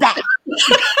stomach. Okay, back.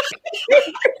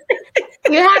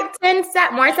 You have 10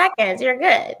 more seconds. You're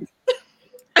good.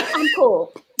 I'm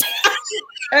cool.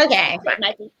 Okay.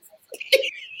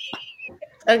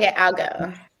 Okay, I'll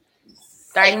go.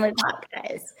 Starting with top,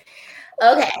 guys.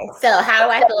 Okay, so how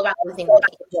do I feel about losing weight?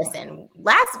 Listen,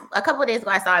 a couple of days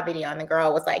ago, I saw a video and the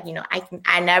girl was like,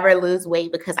 I never lose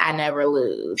weight because I never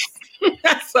lose.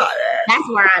 I saw that. That's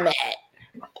where I'm at.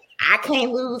 I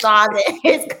can't lose all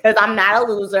this because I'm not a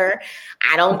loser.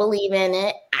 I don't believe in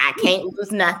it. I can't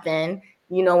lose nothing.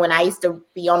 When I used to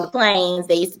be on the planes,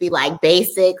 they used to be like,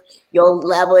 basic, your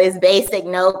level is basic.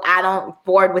 Nope, I don't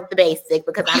board with the basic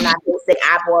because I'm not basic.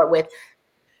 I board with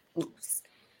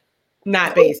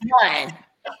not basic. One.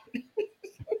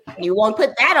 You won't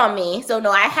put that on me. So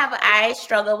no, I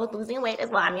struggle with losing weight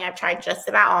as well. I mean, I've tried just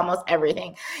about almost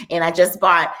everything. And I just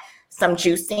bought some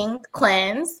juicing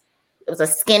cleanse. It was a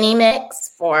skinny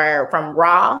mix from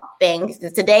Raw things.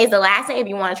 Today's the last day. If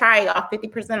you want to try it, off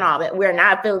 50% off it. We're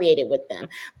not affiliated with them.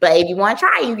 But if you want to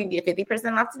try, you can get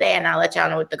 50% off today. And I'll let y'all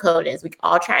know what the code is. We can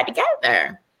all try it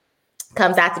together.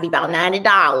 Comes out to be about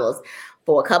 $90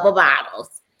 for a couple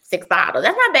bottles. 6 bottles.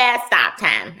 That's not bad stop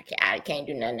time. I can't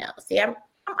do nothing else. See, I'm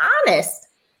honest.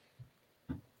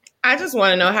 I just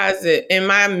want to know, how's it in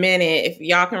my minute, if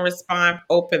y'all can respond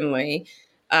openly,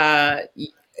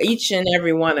 each and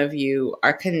every one of you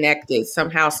are connected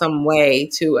somehow, some way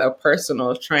to a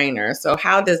personal trainer. So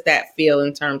how does that feel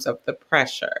in terms of the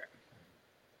pressure?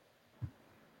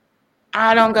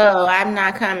 I don't go. I'm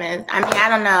not coming. I mean, I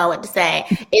don't know what to say.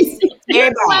 It's very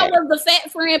bad. I was the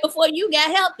fat friend before you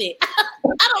got healthy.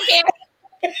 I don't care.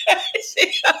 I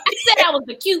said I was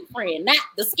the cute friend, not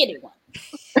the skinny one.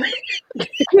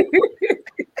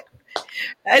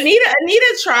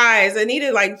 Anita tries.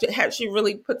 Anita, she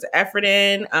really puts effort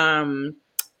in.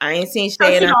 I ain't seen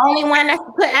Shay. She's the only one that's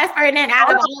put effort in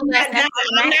out of all of us.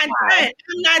 I'm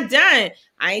not done.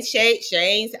 I ain't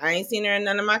I ain't seen her in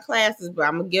none of my classes, but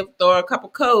I'm gonna throw her a couple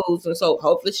codes, and so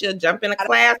hopefully she'll jump in a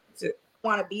class.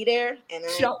 Want to be there, and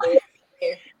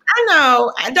I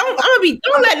know. Don't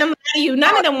let them lie to you.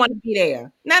 None of them want to be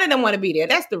there. None of them want to be there.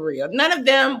 That's the real. None of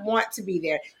them want to be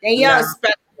there. Danielle,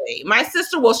 especially. My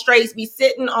sister will straight be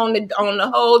sitting on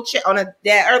the whole chair on her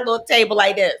little table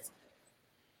like this.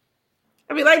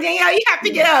 I'll be like, Danielle, you have to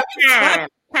get up.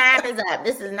 Time is up.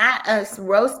 This is not a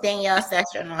roast Danielle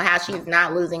session on how she's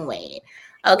not losing weight.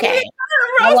 Okay.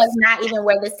 That was not even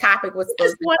where this topic was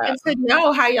supposed to go. I just wanted to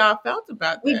know how y'all felt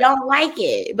about that. We don't like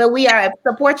it, but we are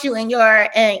support you in your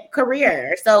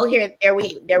career. So there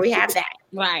we have that.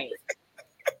 Right.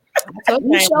 So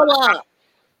we show up.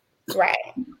 Right.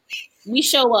 We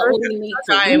show up when we need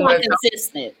to. We're not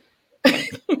consistent.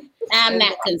 I'm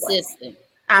not consistent.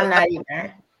 I'm not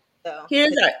either. So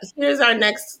here's our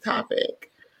next topic.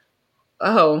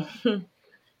 Oh,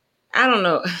 I don't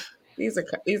know. These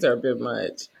are a bit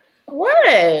much.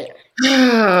 What?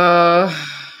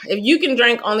 If you can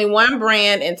drink only one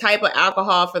brand and type of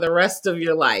alcohol for the rest of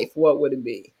your life, what would it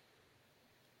be?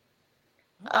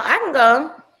 I can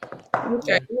go.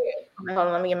 Okay. Hold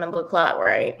on, let me get my book clock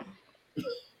right.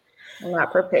 I'm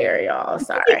not prepared, y'all.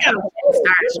 Sorry.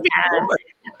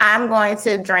 I'm going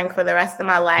to drink for the rest of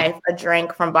my life a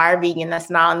drink from Bar Vegan that's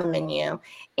not on the menu.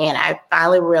 And I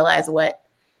finally realized what,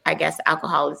 I guess,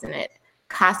 alcohol is in it.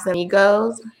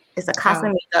 Casamigos. It's a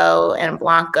Casamigo and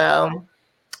Blanco.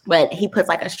 But he puts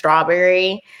like a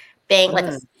strawberry thing,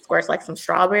 squirts like some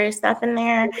strawberry stuff in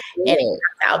there. And it comes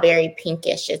out very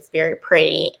pinkish. It's very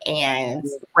pretty. And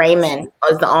Raymond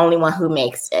was the only one who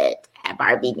makes it at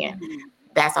Bar Vegan.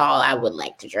 That's all I would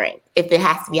like to drink. If it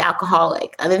has to be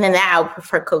alcoholic. Other than that, I would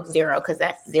prefer Coke Zero because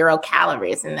that's 0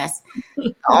 calories. And that's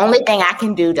the only thing I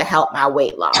can do to help my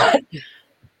weight loss.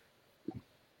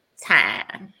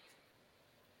 Time.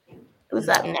 Who's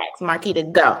up next? Marquita,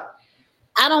 go.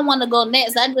 I don't want to go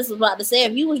next. I just was about to say,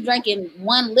 if you was drinking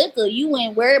one liquor, you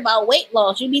ain't worried about weight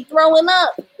loss. You be throwing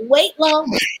up. Weight loss.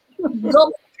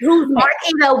 Go.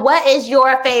 Marquita, what is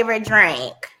your favorite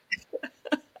drink?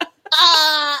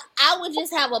 I would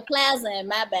just have a plaza in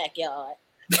my backyard.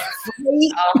 A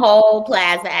whole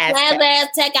Plaza Azteca. Plaza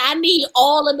Azteca. I need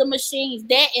all of the machines.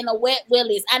 That and a Wet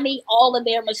Willie's. I need all of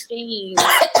their machines.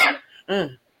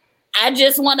 I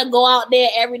just want to go out there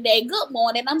every day. Good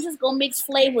morning. I'm just gonna mix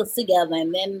flavors together,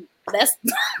 and then that's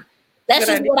just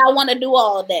idea. what I want to do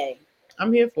all day.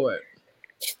 I'm here for it.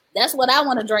 That's what I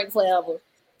want to drink forever.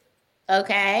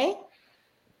 Okay.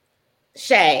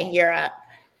 Shay, you're up.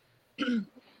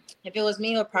 If it was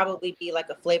me, it would probably be like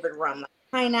a flavored rum, like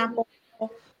pineapple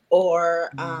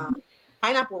or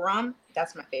pineapple rum.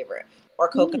 That's my favorite. Or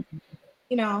coconut.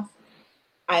 You know,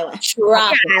 island.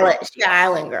 Tropical. She's an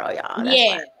island girl, y'all. That's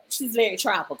Yeah, why. she's very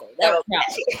tropical. That was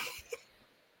tropical.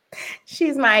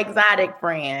 She's my exotic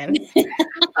friend.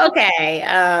 Okay.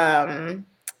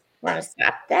 We're gonna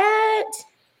stop that.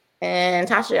 And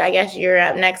Tasha, I guess you're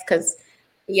up next because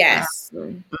Yes.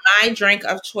 My drink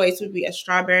of choice would be a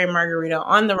strawberry margarita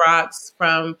on the rocks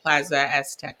from Plaza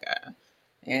Azteca.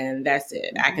 And that's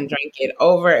it. I can drink it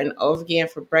over and over again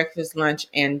for breakfast, lunch,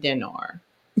 and dinner.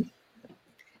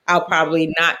 I'll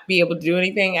probably not be able to do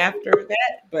anything after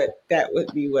that, but that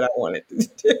would be what I wanted to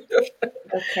do.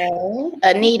 okay.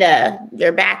 Anita,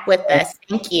 you're back with us.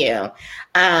 Thank you.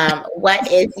 What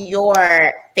is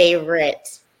your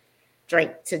favorite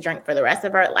drink to drink for the rest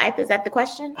of our life? Is that the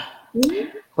question?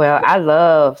 Well, I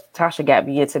love Tasha got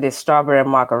me into this strawberry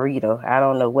margarita. I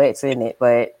don't know what's in it,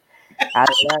 but I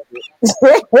love it.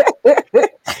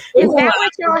 Is that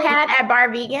what y'all had at Bar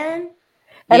Vegan?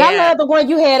 And I love the one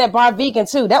you had at Bar Vegan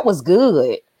too. That was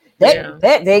good.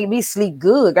 That made me sleep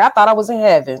good. I thought I was in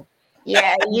heaven.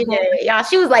 Yeah, you did. Y'all,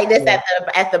 she was like this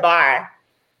at the bar.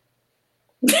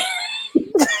 Is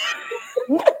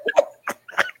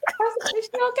she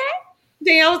okay?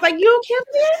 Then I was like, "You okay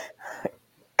with it?"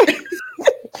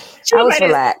 I was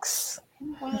relaxed.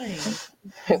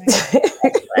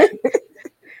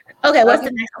 Okay, what's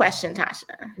the next question,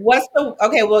 Tasha?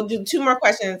 We'll do 2 more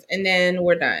questions and then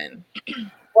we're done.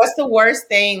 What's the worst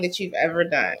thing that you've ever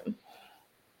done?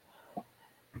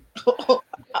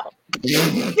 This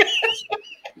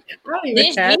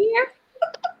year?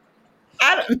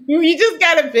 You just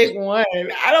got to pick one.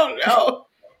 I don't know.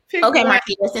 Okay,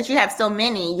 Marquita, since you have so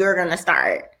many, you're gonna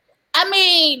start. I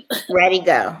mean, ready,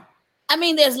 go. I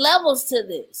mean, there's levels to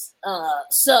this.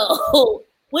 So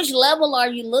which level are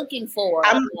you looking for?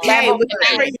 I'm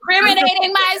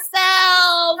incriminating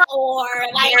myself, or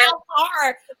like how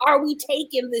far are we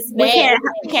taking this? We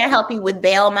can't help you with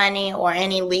bail money or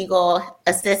any legal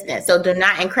assistance. So do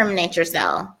not incriminate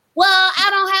yourself. Well, I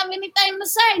don't have anything to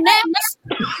say next.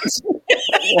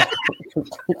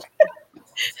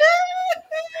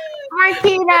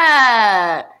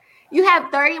 Marquita, you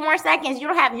have 30 more seconds.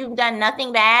 You've done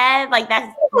nothing bad. Like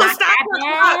that's not that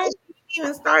bad.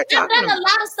 Even start I've talking. done a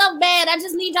lot of stuff bad. I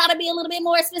just need y'all to be a little bit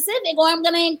more specific, or I'm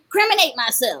gonna incriminate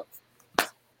myself.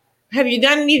 Have you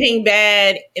done anything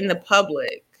bad in the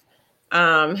public?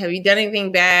 Have you done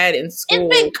anything bad in school?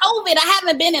 It's been COVID. I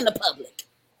haven't been in the public.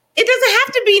 It doesn't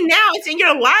have to be now. It's in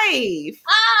your life.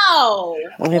 Oh,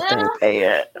 well,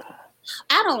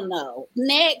 I don't know.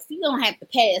 Next, you're gonna have to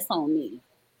pass on me.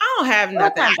 I don't have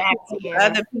nothing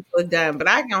other people have done, but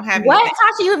I don't have what, anything.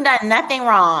 Tasha? You've done nothing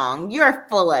wrong. You're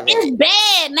full of it. It's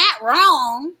bad, not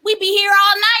wrong. We'd be here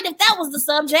all night if that was the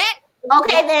subject.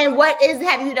 Okay, then what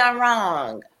have you done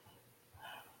wrong?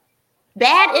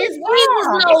 Bad is wrong.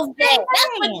 Jesus knows that.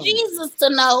 That's for Jesus to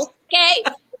know. Okay.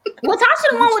 Well,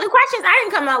 Tasha the one with the questions. I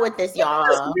didn't come up with this, y'all.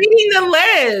 Just reading the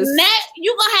list.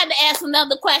 You're gonna have to ask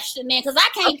another question then, because I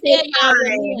can't tell y'all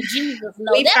what me and Jesus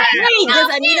know. Does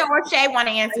Anita or Shay want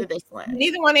to answer this one?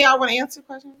 Neither one of y'all want to answer the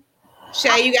question.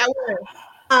 Shay, you got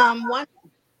one.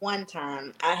 One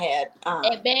time I had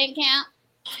at band camp.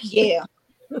 Yeah.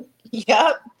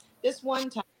 Yep. This one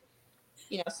time,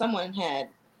 someone had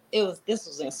this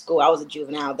was in school. I was a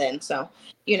juvenile then, so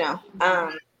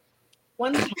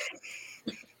one time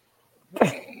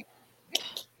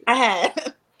I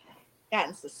had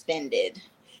gotten suspended.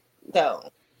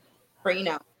 So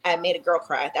I made a girl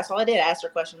cry. That's all I did. I asked her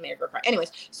a question, made a girl cry.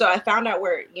 Anyways, so I found out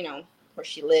where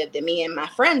she lived, and me and my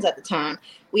friends at the time,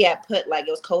 we had put it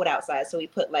was cold outside, so we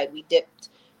dipped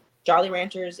Jolly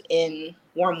Ranchers in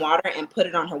warm water and put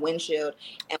it on her windshield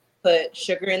and put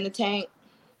sugar in the tank.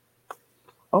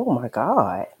 Oh my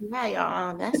God. Yeah,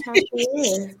 y'all. That's how she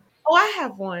is. Oh, I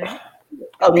have one.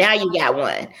 Oh, now you got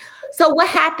one. So what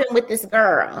happened with this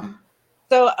girl?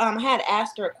 So I had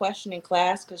asked her a question in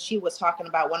class because she was talking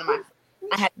about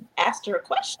I had asked her a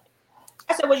question.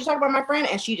 I said, "What you talking about, my friend?"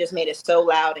 And she just made it so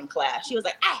loud in class. She was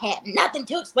like, "I had nothing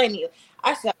to explain to you."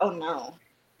 I said, "Oh no."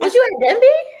 Was you at Denby?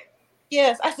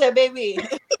 Yes. I said, "Baby."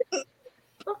 Who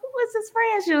was his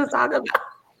friend she was talking about?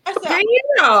 I said,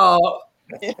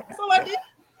 That's all I did.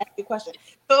 Ask you a question.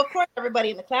 So of course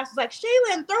everybody in the class was like,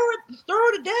 "Shaylin, throw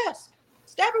her to desk.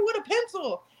 Stab her with a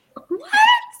pencil." What?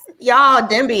 Y'all,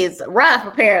 Denby is rough,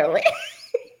 apparently.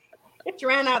 She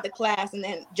ran out of the class, and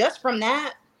then just from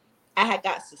that, I had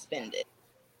got suspended.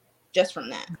 Just from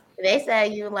that. They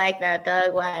said you like that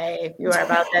thug life. You are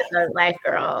about that thug life,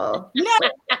 girl. No,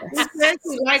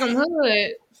 Exactly, like I'm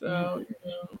hood. So,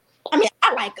 I mean,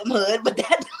 I like them hood, but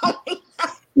that don't mean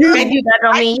That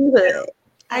don't mean you hood.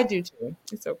 I do too.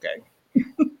 It's okay.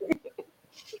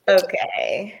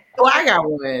 Okay. Oh, I got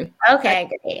one. Okay,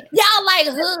 great. Y'all like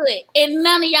hood, and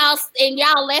none of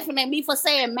y'all laughing at me for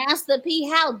saying Master P.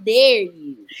 How dare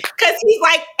you? Because he's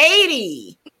like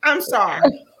 80. I'm sorry.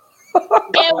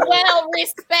 And well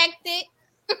respected.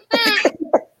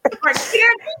 Like, have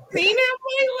you seen him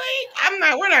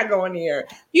lately? We're not going here.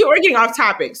 We're getting off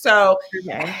topic. So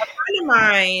Okay. a friend of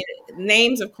mine,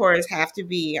 names of course have to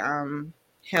be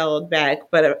held back,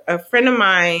 but a friend of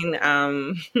mine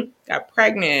got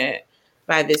pregnant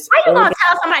by this. Why you gonna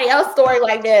tell somebody else's story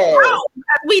like this? Oh,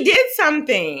 we did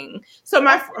something. So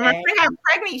my friend got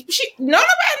pregnant. Nobody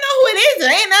know who it is.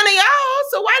 It ain't none of y'all.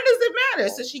 So why does it matter?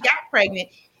 So she got pregnant.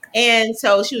 And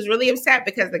so she was really upset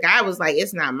because the guy was like,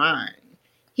 it's not mine.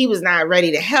 He was not ready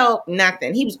to help,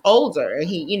 nothing. He was older.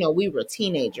 And we were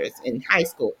teenagers in high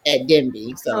school at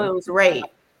Denby. So it was rape.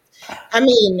 I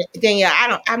mean,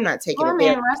 Danielle, I'm not taking it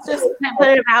there. Let's just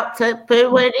put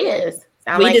it what it is.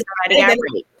 Sound like somebody got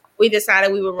raped. We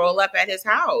decided we would roll up at his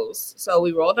house. So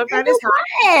we rolled up at his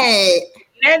house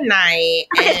that night.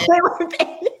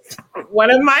 And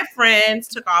one of my friends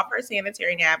took off her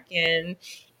sanitary napkin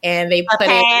and they put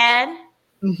it.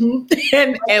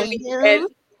 And we said,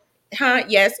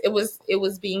 yes, it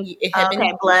was being. It had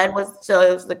been blood was so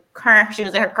it was the current. She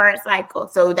was in her current cycle.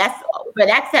 So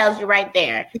that tells you right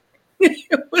there.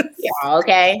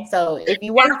 Okay. So if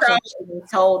you want to be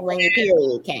told when your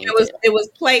period came, it was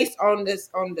placed on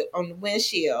the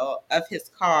windshield of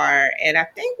his car, and I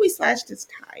think we slashed his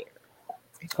tire.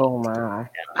 Oh my!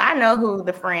 I know who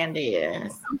the friend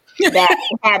is that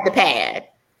had the pad.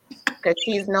 Because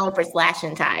she's known for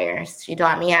slashing tires. She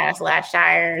taught me how to slash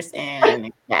tires,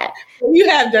 and that you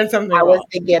have done something. I was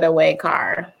the getaway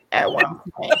car at one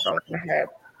point from her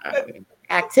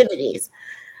activities.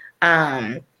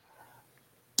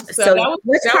 So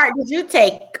which part did you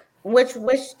take? Which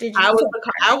did you? I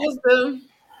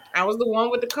was the one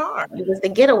with the car. It was the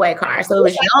getaway car, so it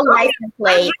was your license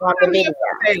plate on the video.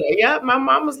 Yep, my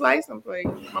mama's license plate.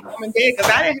 My mom and dad,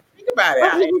 because I didn't think about it.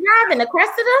 What were you driving? The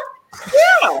Cressida?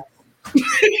 Yeah.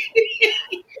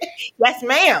 Yes,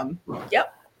 ma'am.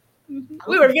 Yep.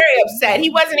 We were very upset. He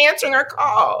wasn't answering our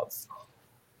calls.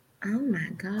 Oh my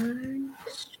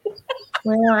gosh.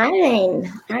 Well, I've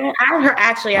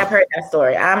heard that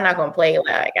story. I'm not gonna play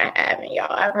like I haven't,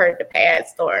 y'all. I've heard the pad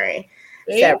story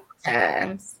several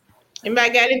times. Anybody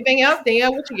got anything else?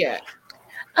 Danielle, what you got?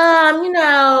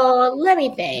 Let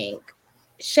me think.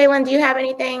 Shaylin, do you have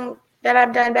anything that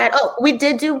I've done bad? Oh, we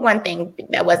did do one thing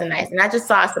that wasn't nice, and I just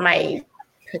saw somebody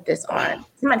put this on.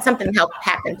 Something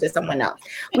happened to someone else.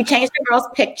 We changed the girl's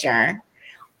picture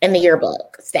in the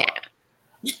yearbook staff.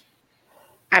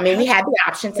 I mean, we had the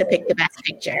option to pick the best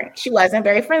picture. She wasn't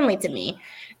very friendly to me.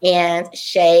 And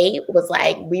Shay was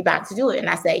like, we about to do it. And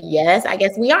I said, yes, I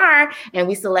guess we are. And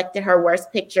we selected her worst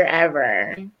picture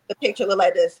ever. The picture looked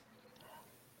like this.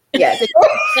 Yes.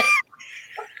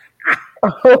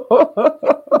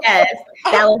 Yes,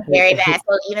 that was very bad.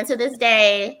 So even to this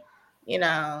day,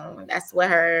 that's what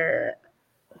her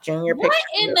junior picture. What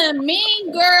in the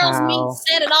Mean Girls Meet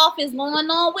Set It Off is going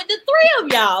on with the three of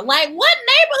y'all? Like, what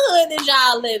neighborhood did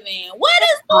y'all live in? What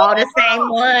is all the same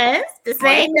ones? The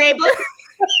same neighborhood.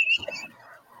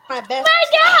 My God.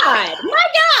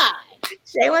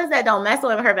 Shaylin's that don't mess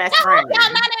with her best friend.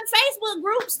 Y'all not in Facebook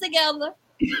groups together.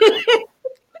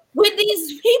 With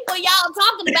these people y'all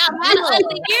talking about, how the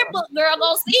ugly yearbook girl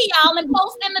gonna see y'all and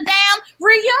post in the damn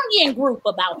reunion group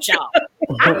about y'all.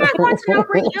 I'm not going to no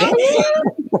reunion.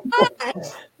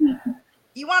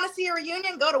 You want to see a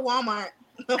reunion? Go to Walmart.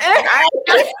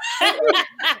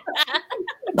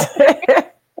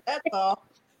 That's all.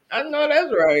 I know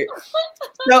that's right.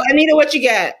 So, Anita, what you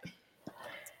got?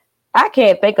 I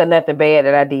can't think of nothing bad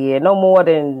that I did. No more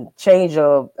than change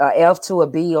a F to a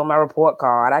B on my report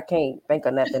card. I can't think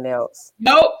of nothing else.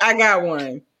 Nope, I got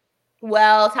one.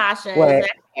 Well, Tasha, what? Is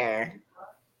that fair?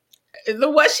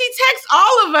 What she texts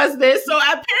all of us this, so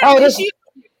apparently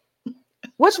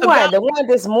which one? The one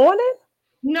this morning?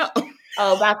 No.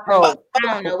 Oh, about the, I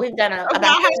don't know. We've done about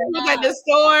how she was at the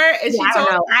store and she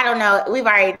told I don't know. We've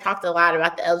already talked a lot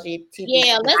about the LGBT.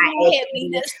 Yeah, let's go ahead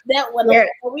and leave that one. We're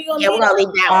gonna leave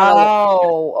that one.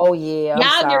 Oh yeah.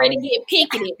 Y'all get ready to get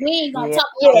picketed. We ain't gonna talk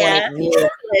about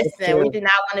it. Listen, we do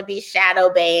not want to be shadow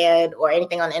banned or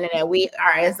anything on the internet. We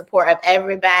are in support of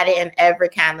everybody and every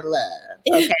kind of love.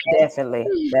 Okay. Definitely.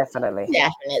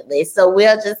 So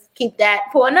we'll just keep that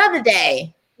for another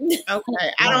day.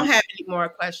 Okay. I don't have any more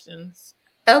questions.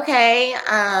 Okay.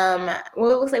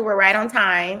 We'll say we're right on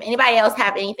time. Anybody else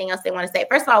have anything else they want to say?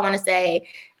 First of all, I want to say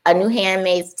a new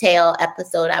Handmaid's Tale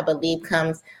episode, I believe,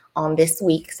 comes on this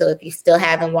week. So if you still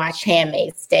haven't watched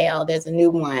Handmaid's Tale, there's a new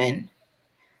one.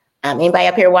 Anybody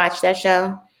up here watch that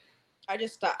show? I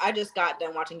just got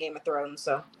done watching Game of Thrones,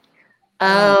 so.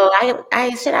 Oh,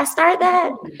 I should I start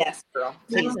that? Yes, girl.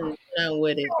 Season done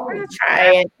with it. I'll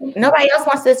try it. Nobody else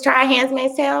wants to try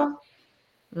Handmaid's Tale?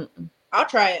 I'll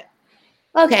try it.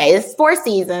 Okay, it's 4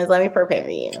 seasons. Let me prepare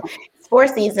you. It's 4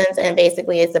 seasons, and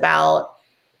basically it's about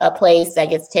a place that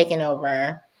gets taken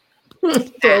over. So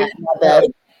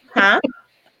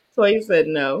you said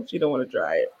no, she don't want to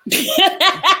try it.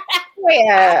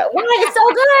 Yeah, well, it's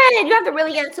so good. You have to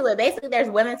really get into it. Basically, there's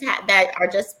women that are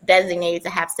just designated to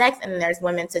have sex, and then there's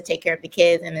women to take care of the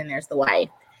kids, and then there's the wife.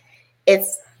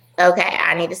 It's okay.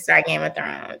 I need to start Game of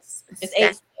Thrones.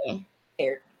 It's 8.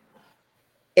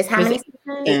 It's how many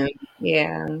seasons?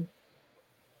 Yeah.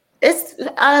 It's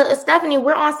Stephanie,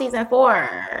 we're on season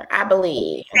 4, I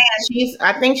believe. Yeah,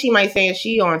 I think she might say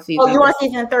she on season. Oh, you on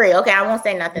season 3? Okay, I won't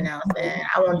say nothing else then.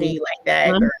 I won't do you like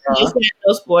that. Just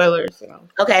no spoilers. So.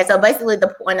 Okay, so basically the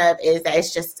point of is that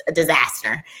it's just a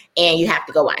disaster, and you have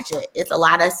to go watch it. It's a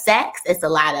lot of sex. It's a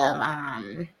lot of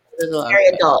very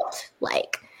adult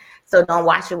like. So don't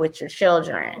watch it with your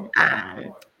children.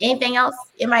 Anything else?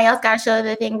 Anybody else got a show that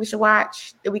they think we should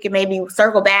watch that we can maybe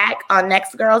circle back on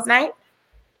next girls' night?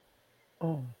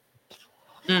 So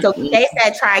they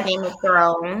said try Game of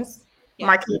Thrones.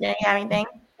 Marquita, you have anything?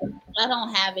 I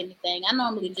don't have anything. I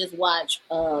normally just watch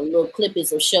little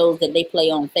clippings of shows that they play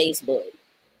on Facebook.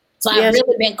 So I've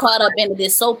really been caught up into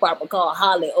this soap opera called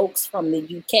Hollyoaks from the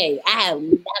UK. I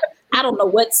don't know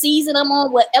what season I'm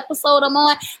on, what episode I'm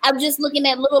on. I'm just looking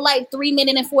at little 3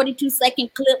 minute and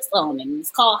 42-second clips on it.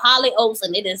 It's called Hollyoaks,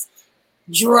 and it is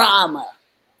drama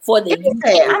for the UK.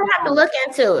 I'm gonna have to look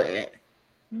into it.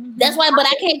 That's why, but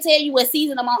I can't tell you what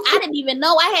season I'm on. I didn't even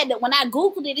know. I had to, when I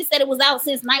Googled it, it said it was out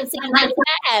since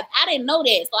 1995. I didn't know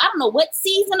that. So I don't know what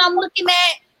season I'm looking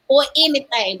at or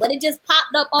anything, but it just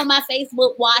popped up on my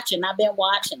Facebook watching. I've been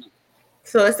watching them.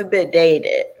 So it's a bit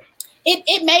dated.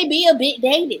 It may be a bit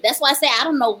dated. That's why I say I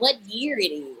don't know what year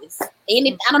it is. I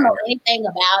don't know anything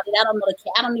about it. I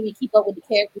don't even keep up with the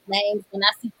characters' names. When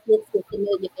I see clips with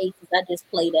familiar faces, I just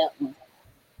play that one.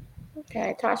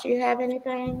 Okay, Tasha, you have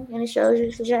anything? Any shows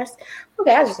you suggest?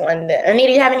 Okay, I just wanted to.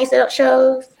 Anita, you have any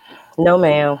shows? No,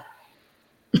 ma'am.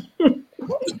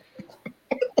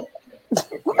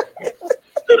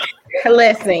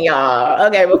 Listen, y'all.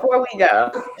 Okay, before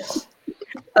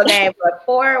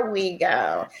we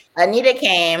go, Anita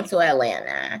came to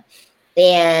Atlanta,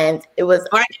 and it was.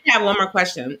 Oh, I did have one more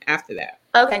question after that.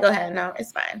 Okay, go ahead. No,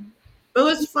 it's fine. It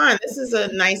was fun. This is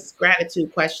a nice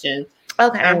gratitude question.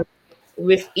 Okay.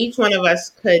 If each one of us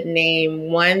could name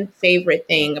one favorite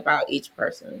thing about each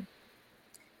person.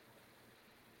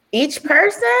 Each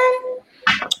person?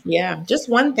 Yeah, just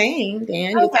one thing,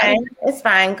 Dan. Okay, it's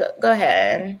fine. Go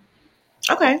ahead.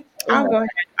 Okay, I'll go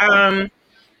ahead.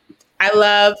 I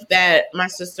love that my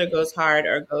sister goes hard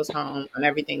or goes home on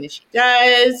everything that she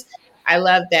does. I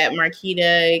love that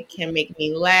Marquita can make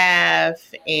me laugh,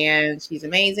 and she's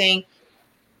amazing.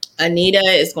 Anita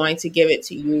is going to give it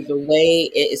to you the way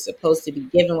it is supposed to be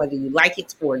given, whether you like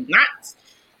it or not.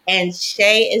 And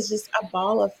Shay is just a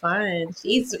ball of fun.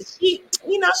 She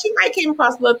might came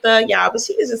across a little thug, y'all, but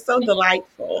she is just so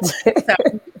delightful. So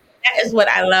that is what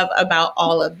I love about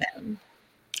all of them.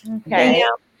 Okay.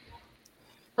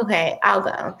 Okay, I'll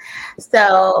go.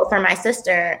 So for my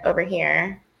sister over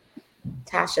here,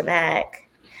 Tasha Mack,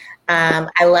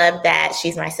 I love that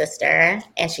she's my sister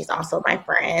and she's also my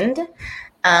friend.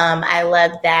 I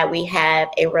love that we have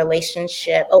a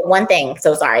relationship. Oh, one thing.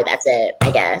 So sorry, that's it, I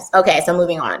guess. Okay, so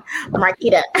moving on.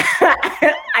 Marquita,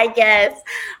 I guess.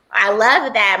 I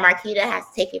love that Marquita has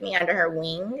taken me under her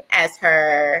wing as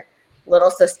her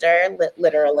little sister,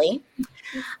 literally.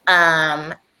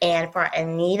 And for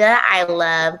Anita, I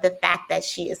love the fact that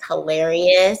she is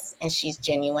hilarious and she's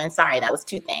genuine. Sorry, that was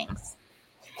 2 things.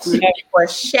 And for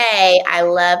Shay, I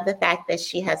love the fact that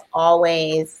she has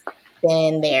always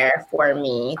been there for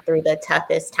me through the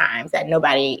toughest times that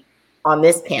nobody on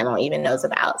this panel even knows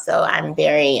about. So I'm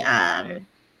very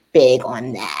big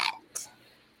on that.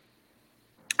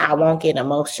 I won't get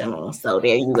emotional. So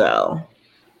there you go.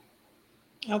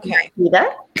 Okay.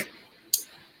 Either.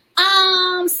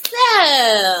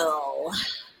 So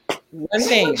One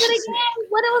thing. What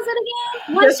was it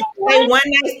again? Just say one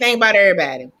nice thing about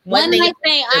everybody. One nice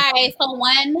thing. All right. So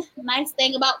one nice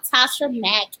thing about Tasha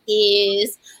Mack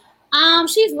is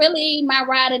she's really my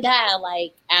ride or die.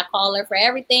 Like, I call her for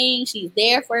everything. She's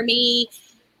there for me.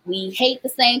 We hate the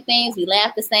same things. We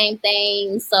laugh the same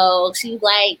things. So she's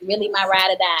like really my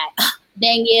ride or die.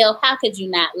 Danielle, how could you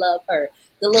not love her?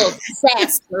 The little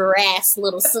sass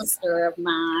little sister of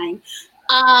mine.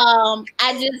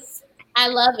 I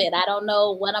love it. I don't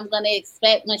know what I'm going to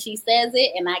expect when she says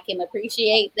it, and I can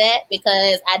appreciate that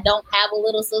because I don't have a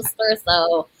little sister,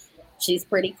 so she's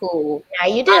pretty cool. How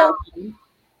you do?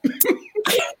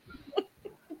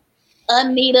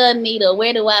 Anita,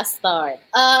 where do I start?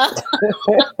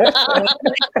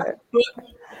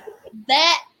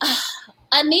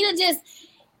 Anita, just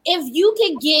if you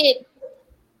could get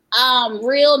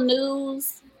real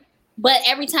news, but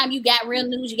every time you got real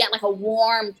news, you got like a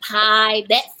warm pie.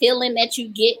 That feeling that you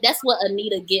get, that's what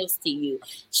Anita gives to you.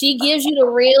 She gives you the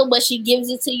real, but she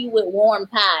gives it to you with warm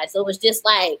pie. So it's just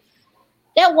like,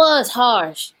 that was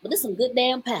harsh, but it's some good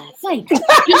damn pie. Thank you.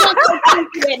 You know, thank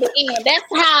you at the end. That's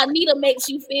how Anita makes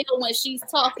you feel when she's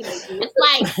talking to you. It's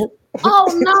like,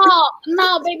 oh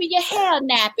no, baby, your hair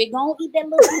nappy. Go eat that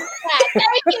little piece of pie.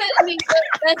 Thank you, Anita.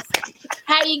 That's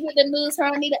how you get the news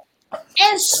from Anita.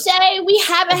 And Shay, we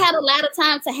haven't had a lot of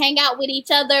time to hang out with each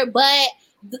other, but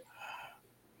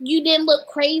you didn't look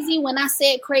crazy when I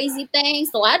said crazy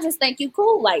things, so I just think you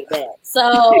cool like that.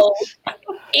 So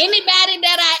anybody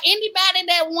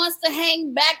that wants to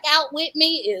hang back out with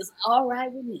me is all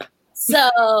right with me.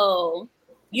 So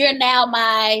you're now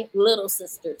my little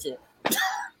sister too.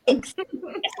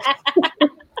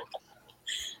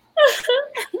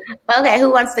 Okay,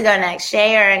 who wants to go next,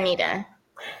 Shay or Anita?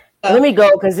 Let me go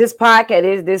because this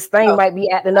podcast this thing might be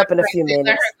acting up in a few minutes.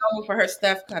 Let her go for her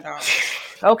stuff cut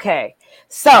off. Okay,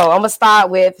 so I'm gonna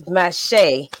start with my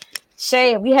Shay.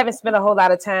 Shay, we haven't spent a whole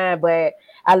lot of time, but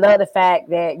I love the fact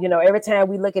that every time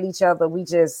we look at each other, we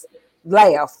just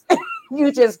laugh.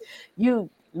 you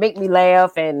make me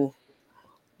laugh, and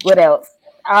what else?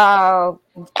 I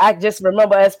just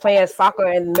remember us playing soccer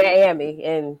in Miami,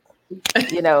 and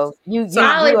you a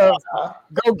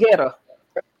go-getter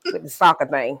with the soccer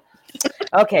thing.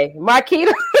 Okay,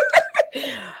 Marquita,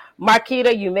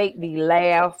 you make me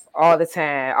laugh all the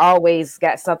time. Always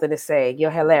got something to say. You're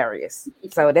hilarious.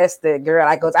 So that's the girl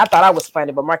I thought I was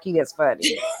funny, but Marquita's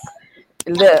funny.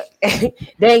 Look,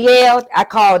 Danielle, I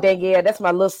call Danielle. That's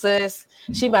my little sis.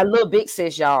 She my little big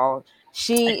sis, y'all.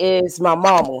 She is my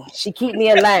mama. She keep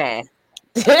me in line.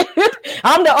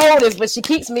 I'm the oldest, but she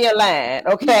keeps me in line.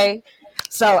 Okay,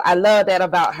 so I love that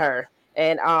about her.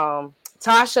 And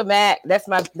Tasha Mack, that's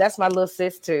my little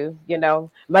sis too.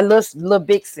 My little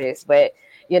big sis. But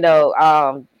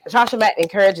Tasha Mack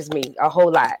encourages me a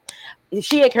whole lot.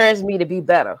 She encourages me to be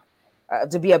better,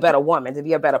 to be a better woman, to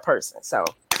be a better person. So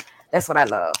that's what I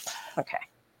love. Okay.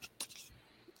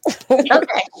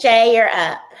 Okay, Shay, you're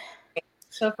up.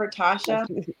 So for Tasha,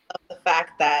 the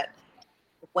fact that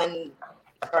when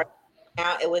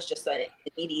now it was just an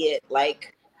immediate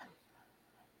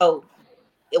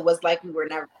it was like we were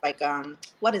never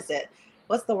what is it?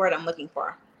 What's the word I'm looking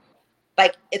for?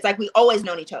 Like it's like we always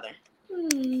known each other.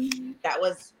 That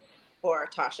was for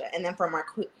Tasha, and then for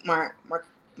Marquita or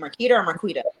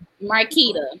Marquita.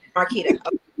 Marquita. Okay.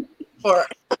 For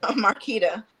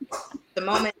Marquita, the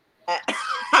moment that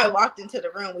I walked into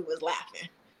the room, we was laughing.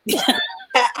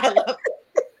 I love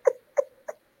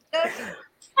it.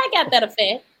 I got that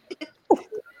effect.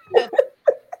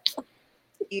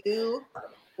 You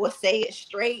will say it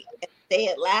straight and say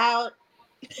it loud.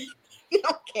 You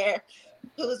don't care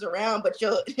who's around, but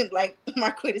you'll, like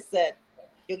Marquita said,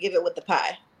 you'll give it with the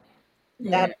pie.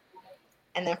 That,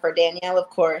 and then for Danielle, of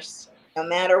course, no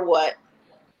matter what,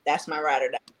 that's my ride or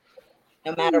die.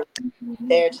 No matter what,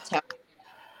 there to tell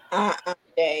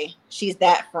Jay, she's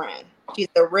that friend. She's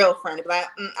the real friend. Like,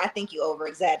 I think you over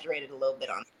exaggerated a little bit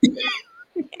on it.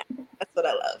 Yeah, that's what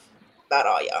I love about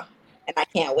all y'all. And I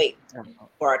can't wait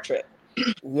for our trip.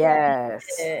 Yes.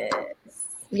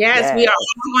 Yes, we are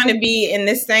all going to be in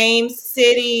the same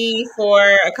city for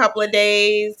a couple of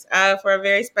days to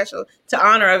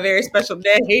honor a very special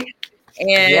day.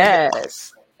 And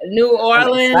yes, New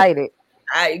Orleans. I'm excited.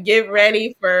 I get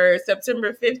ready for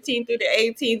September 15th through the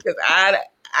 18th because I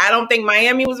don't think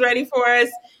Miami was ready for us.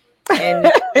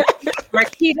 And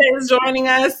Marquita is joining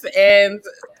us, and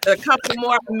a couple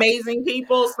more amazing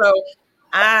people. So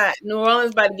New Orleans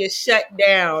is about to get shut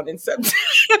down in September.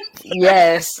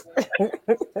 Yes.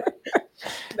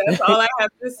 That's all I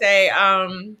have to say.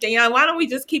 Danielle, why don't we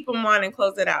just keep them on and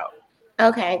close it out?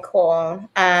 Okay, cool.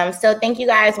 So thank you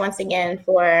guys once again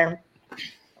for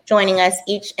joining us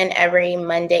each and every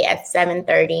Monday at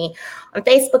 7:30 on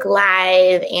Facebook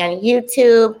Live and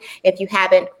YouTube. If you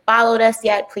haven't followed us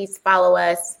yet, please follow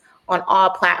us on all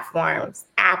platforms: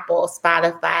 Apple,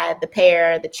 Spotify, the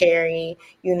Pear, the Cherry,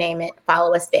 you name it,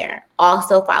 follow us there.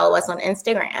 Also follow us on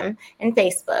Instagram and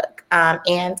Facebook,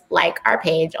 and like our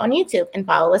page on YouTube and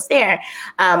follow us there.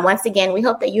 Once again, we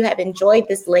hope that you have enjoyed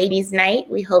this ladies' night.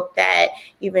 We hope that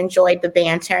you've enjoyed the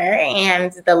banter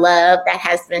and the love that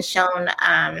has been shown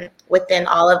within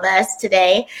all of us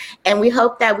today. And we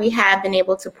hope that we have been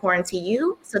able to pour into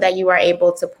you so that you are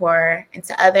able to pour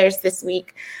into others this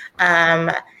week.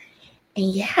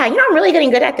 And yeah, I'm really getting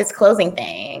good at this closing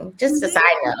thing. Just a side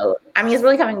note. I mean, it's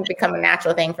really become a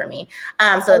natural thing for me.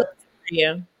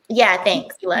 Yeah,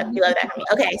 thanks. You love that for me.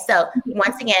 Okay, so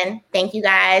once again, thank you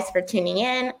guys for tuning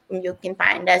in. You can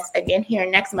find us again here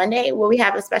next Monday. Will we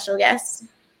have a special guest?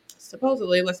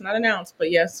 Supposedly, let's not announce, but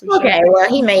yes. Okay, well,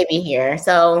 he may be here,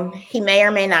 so he may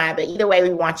or may not. But either way,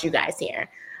 we want you guys here.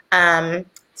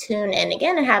 Tune in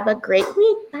again and have a great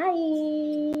week.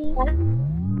 Bye. Bye.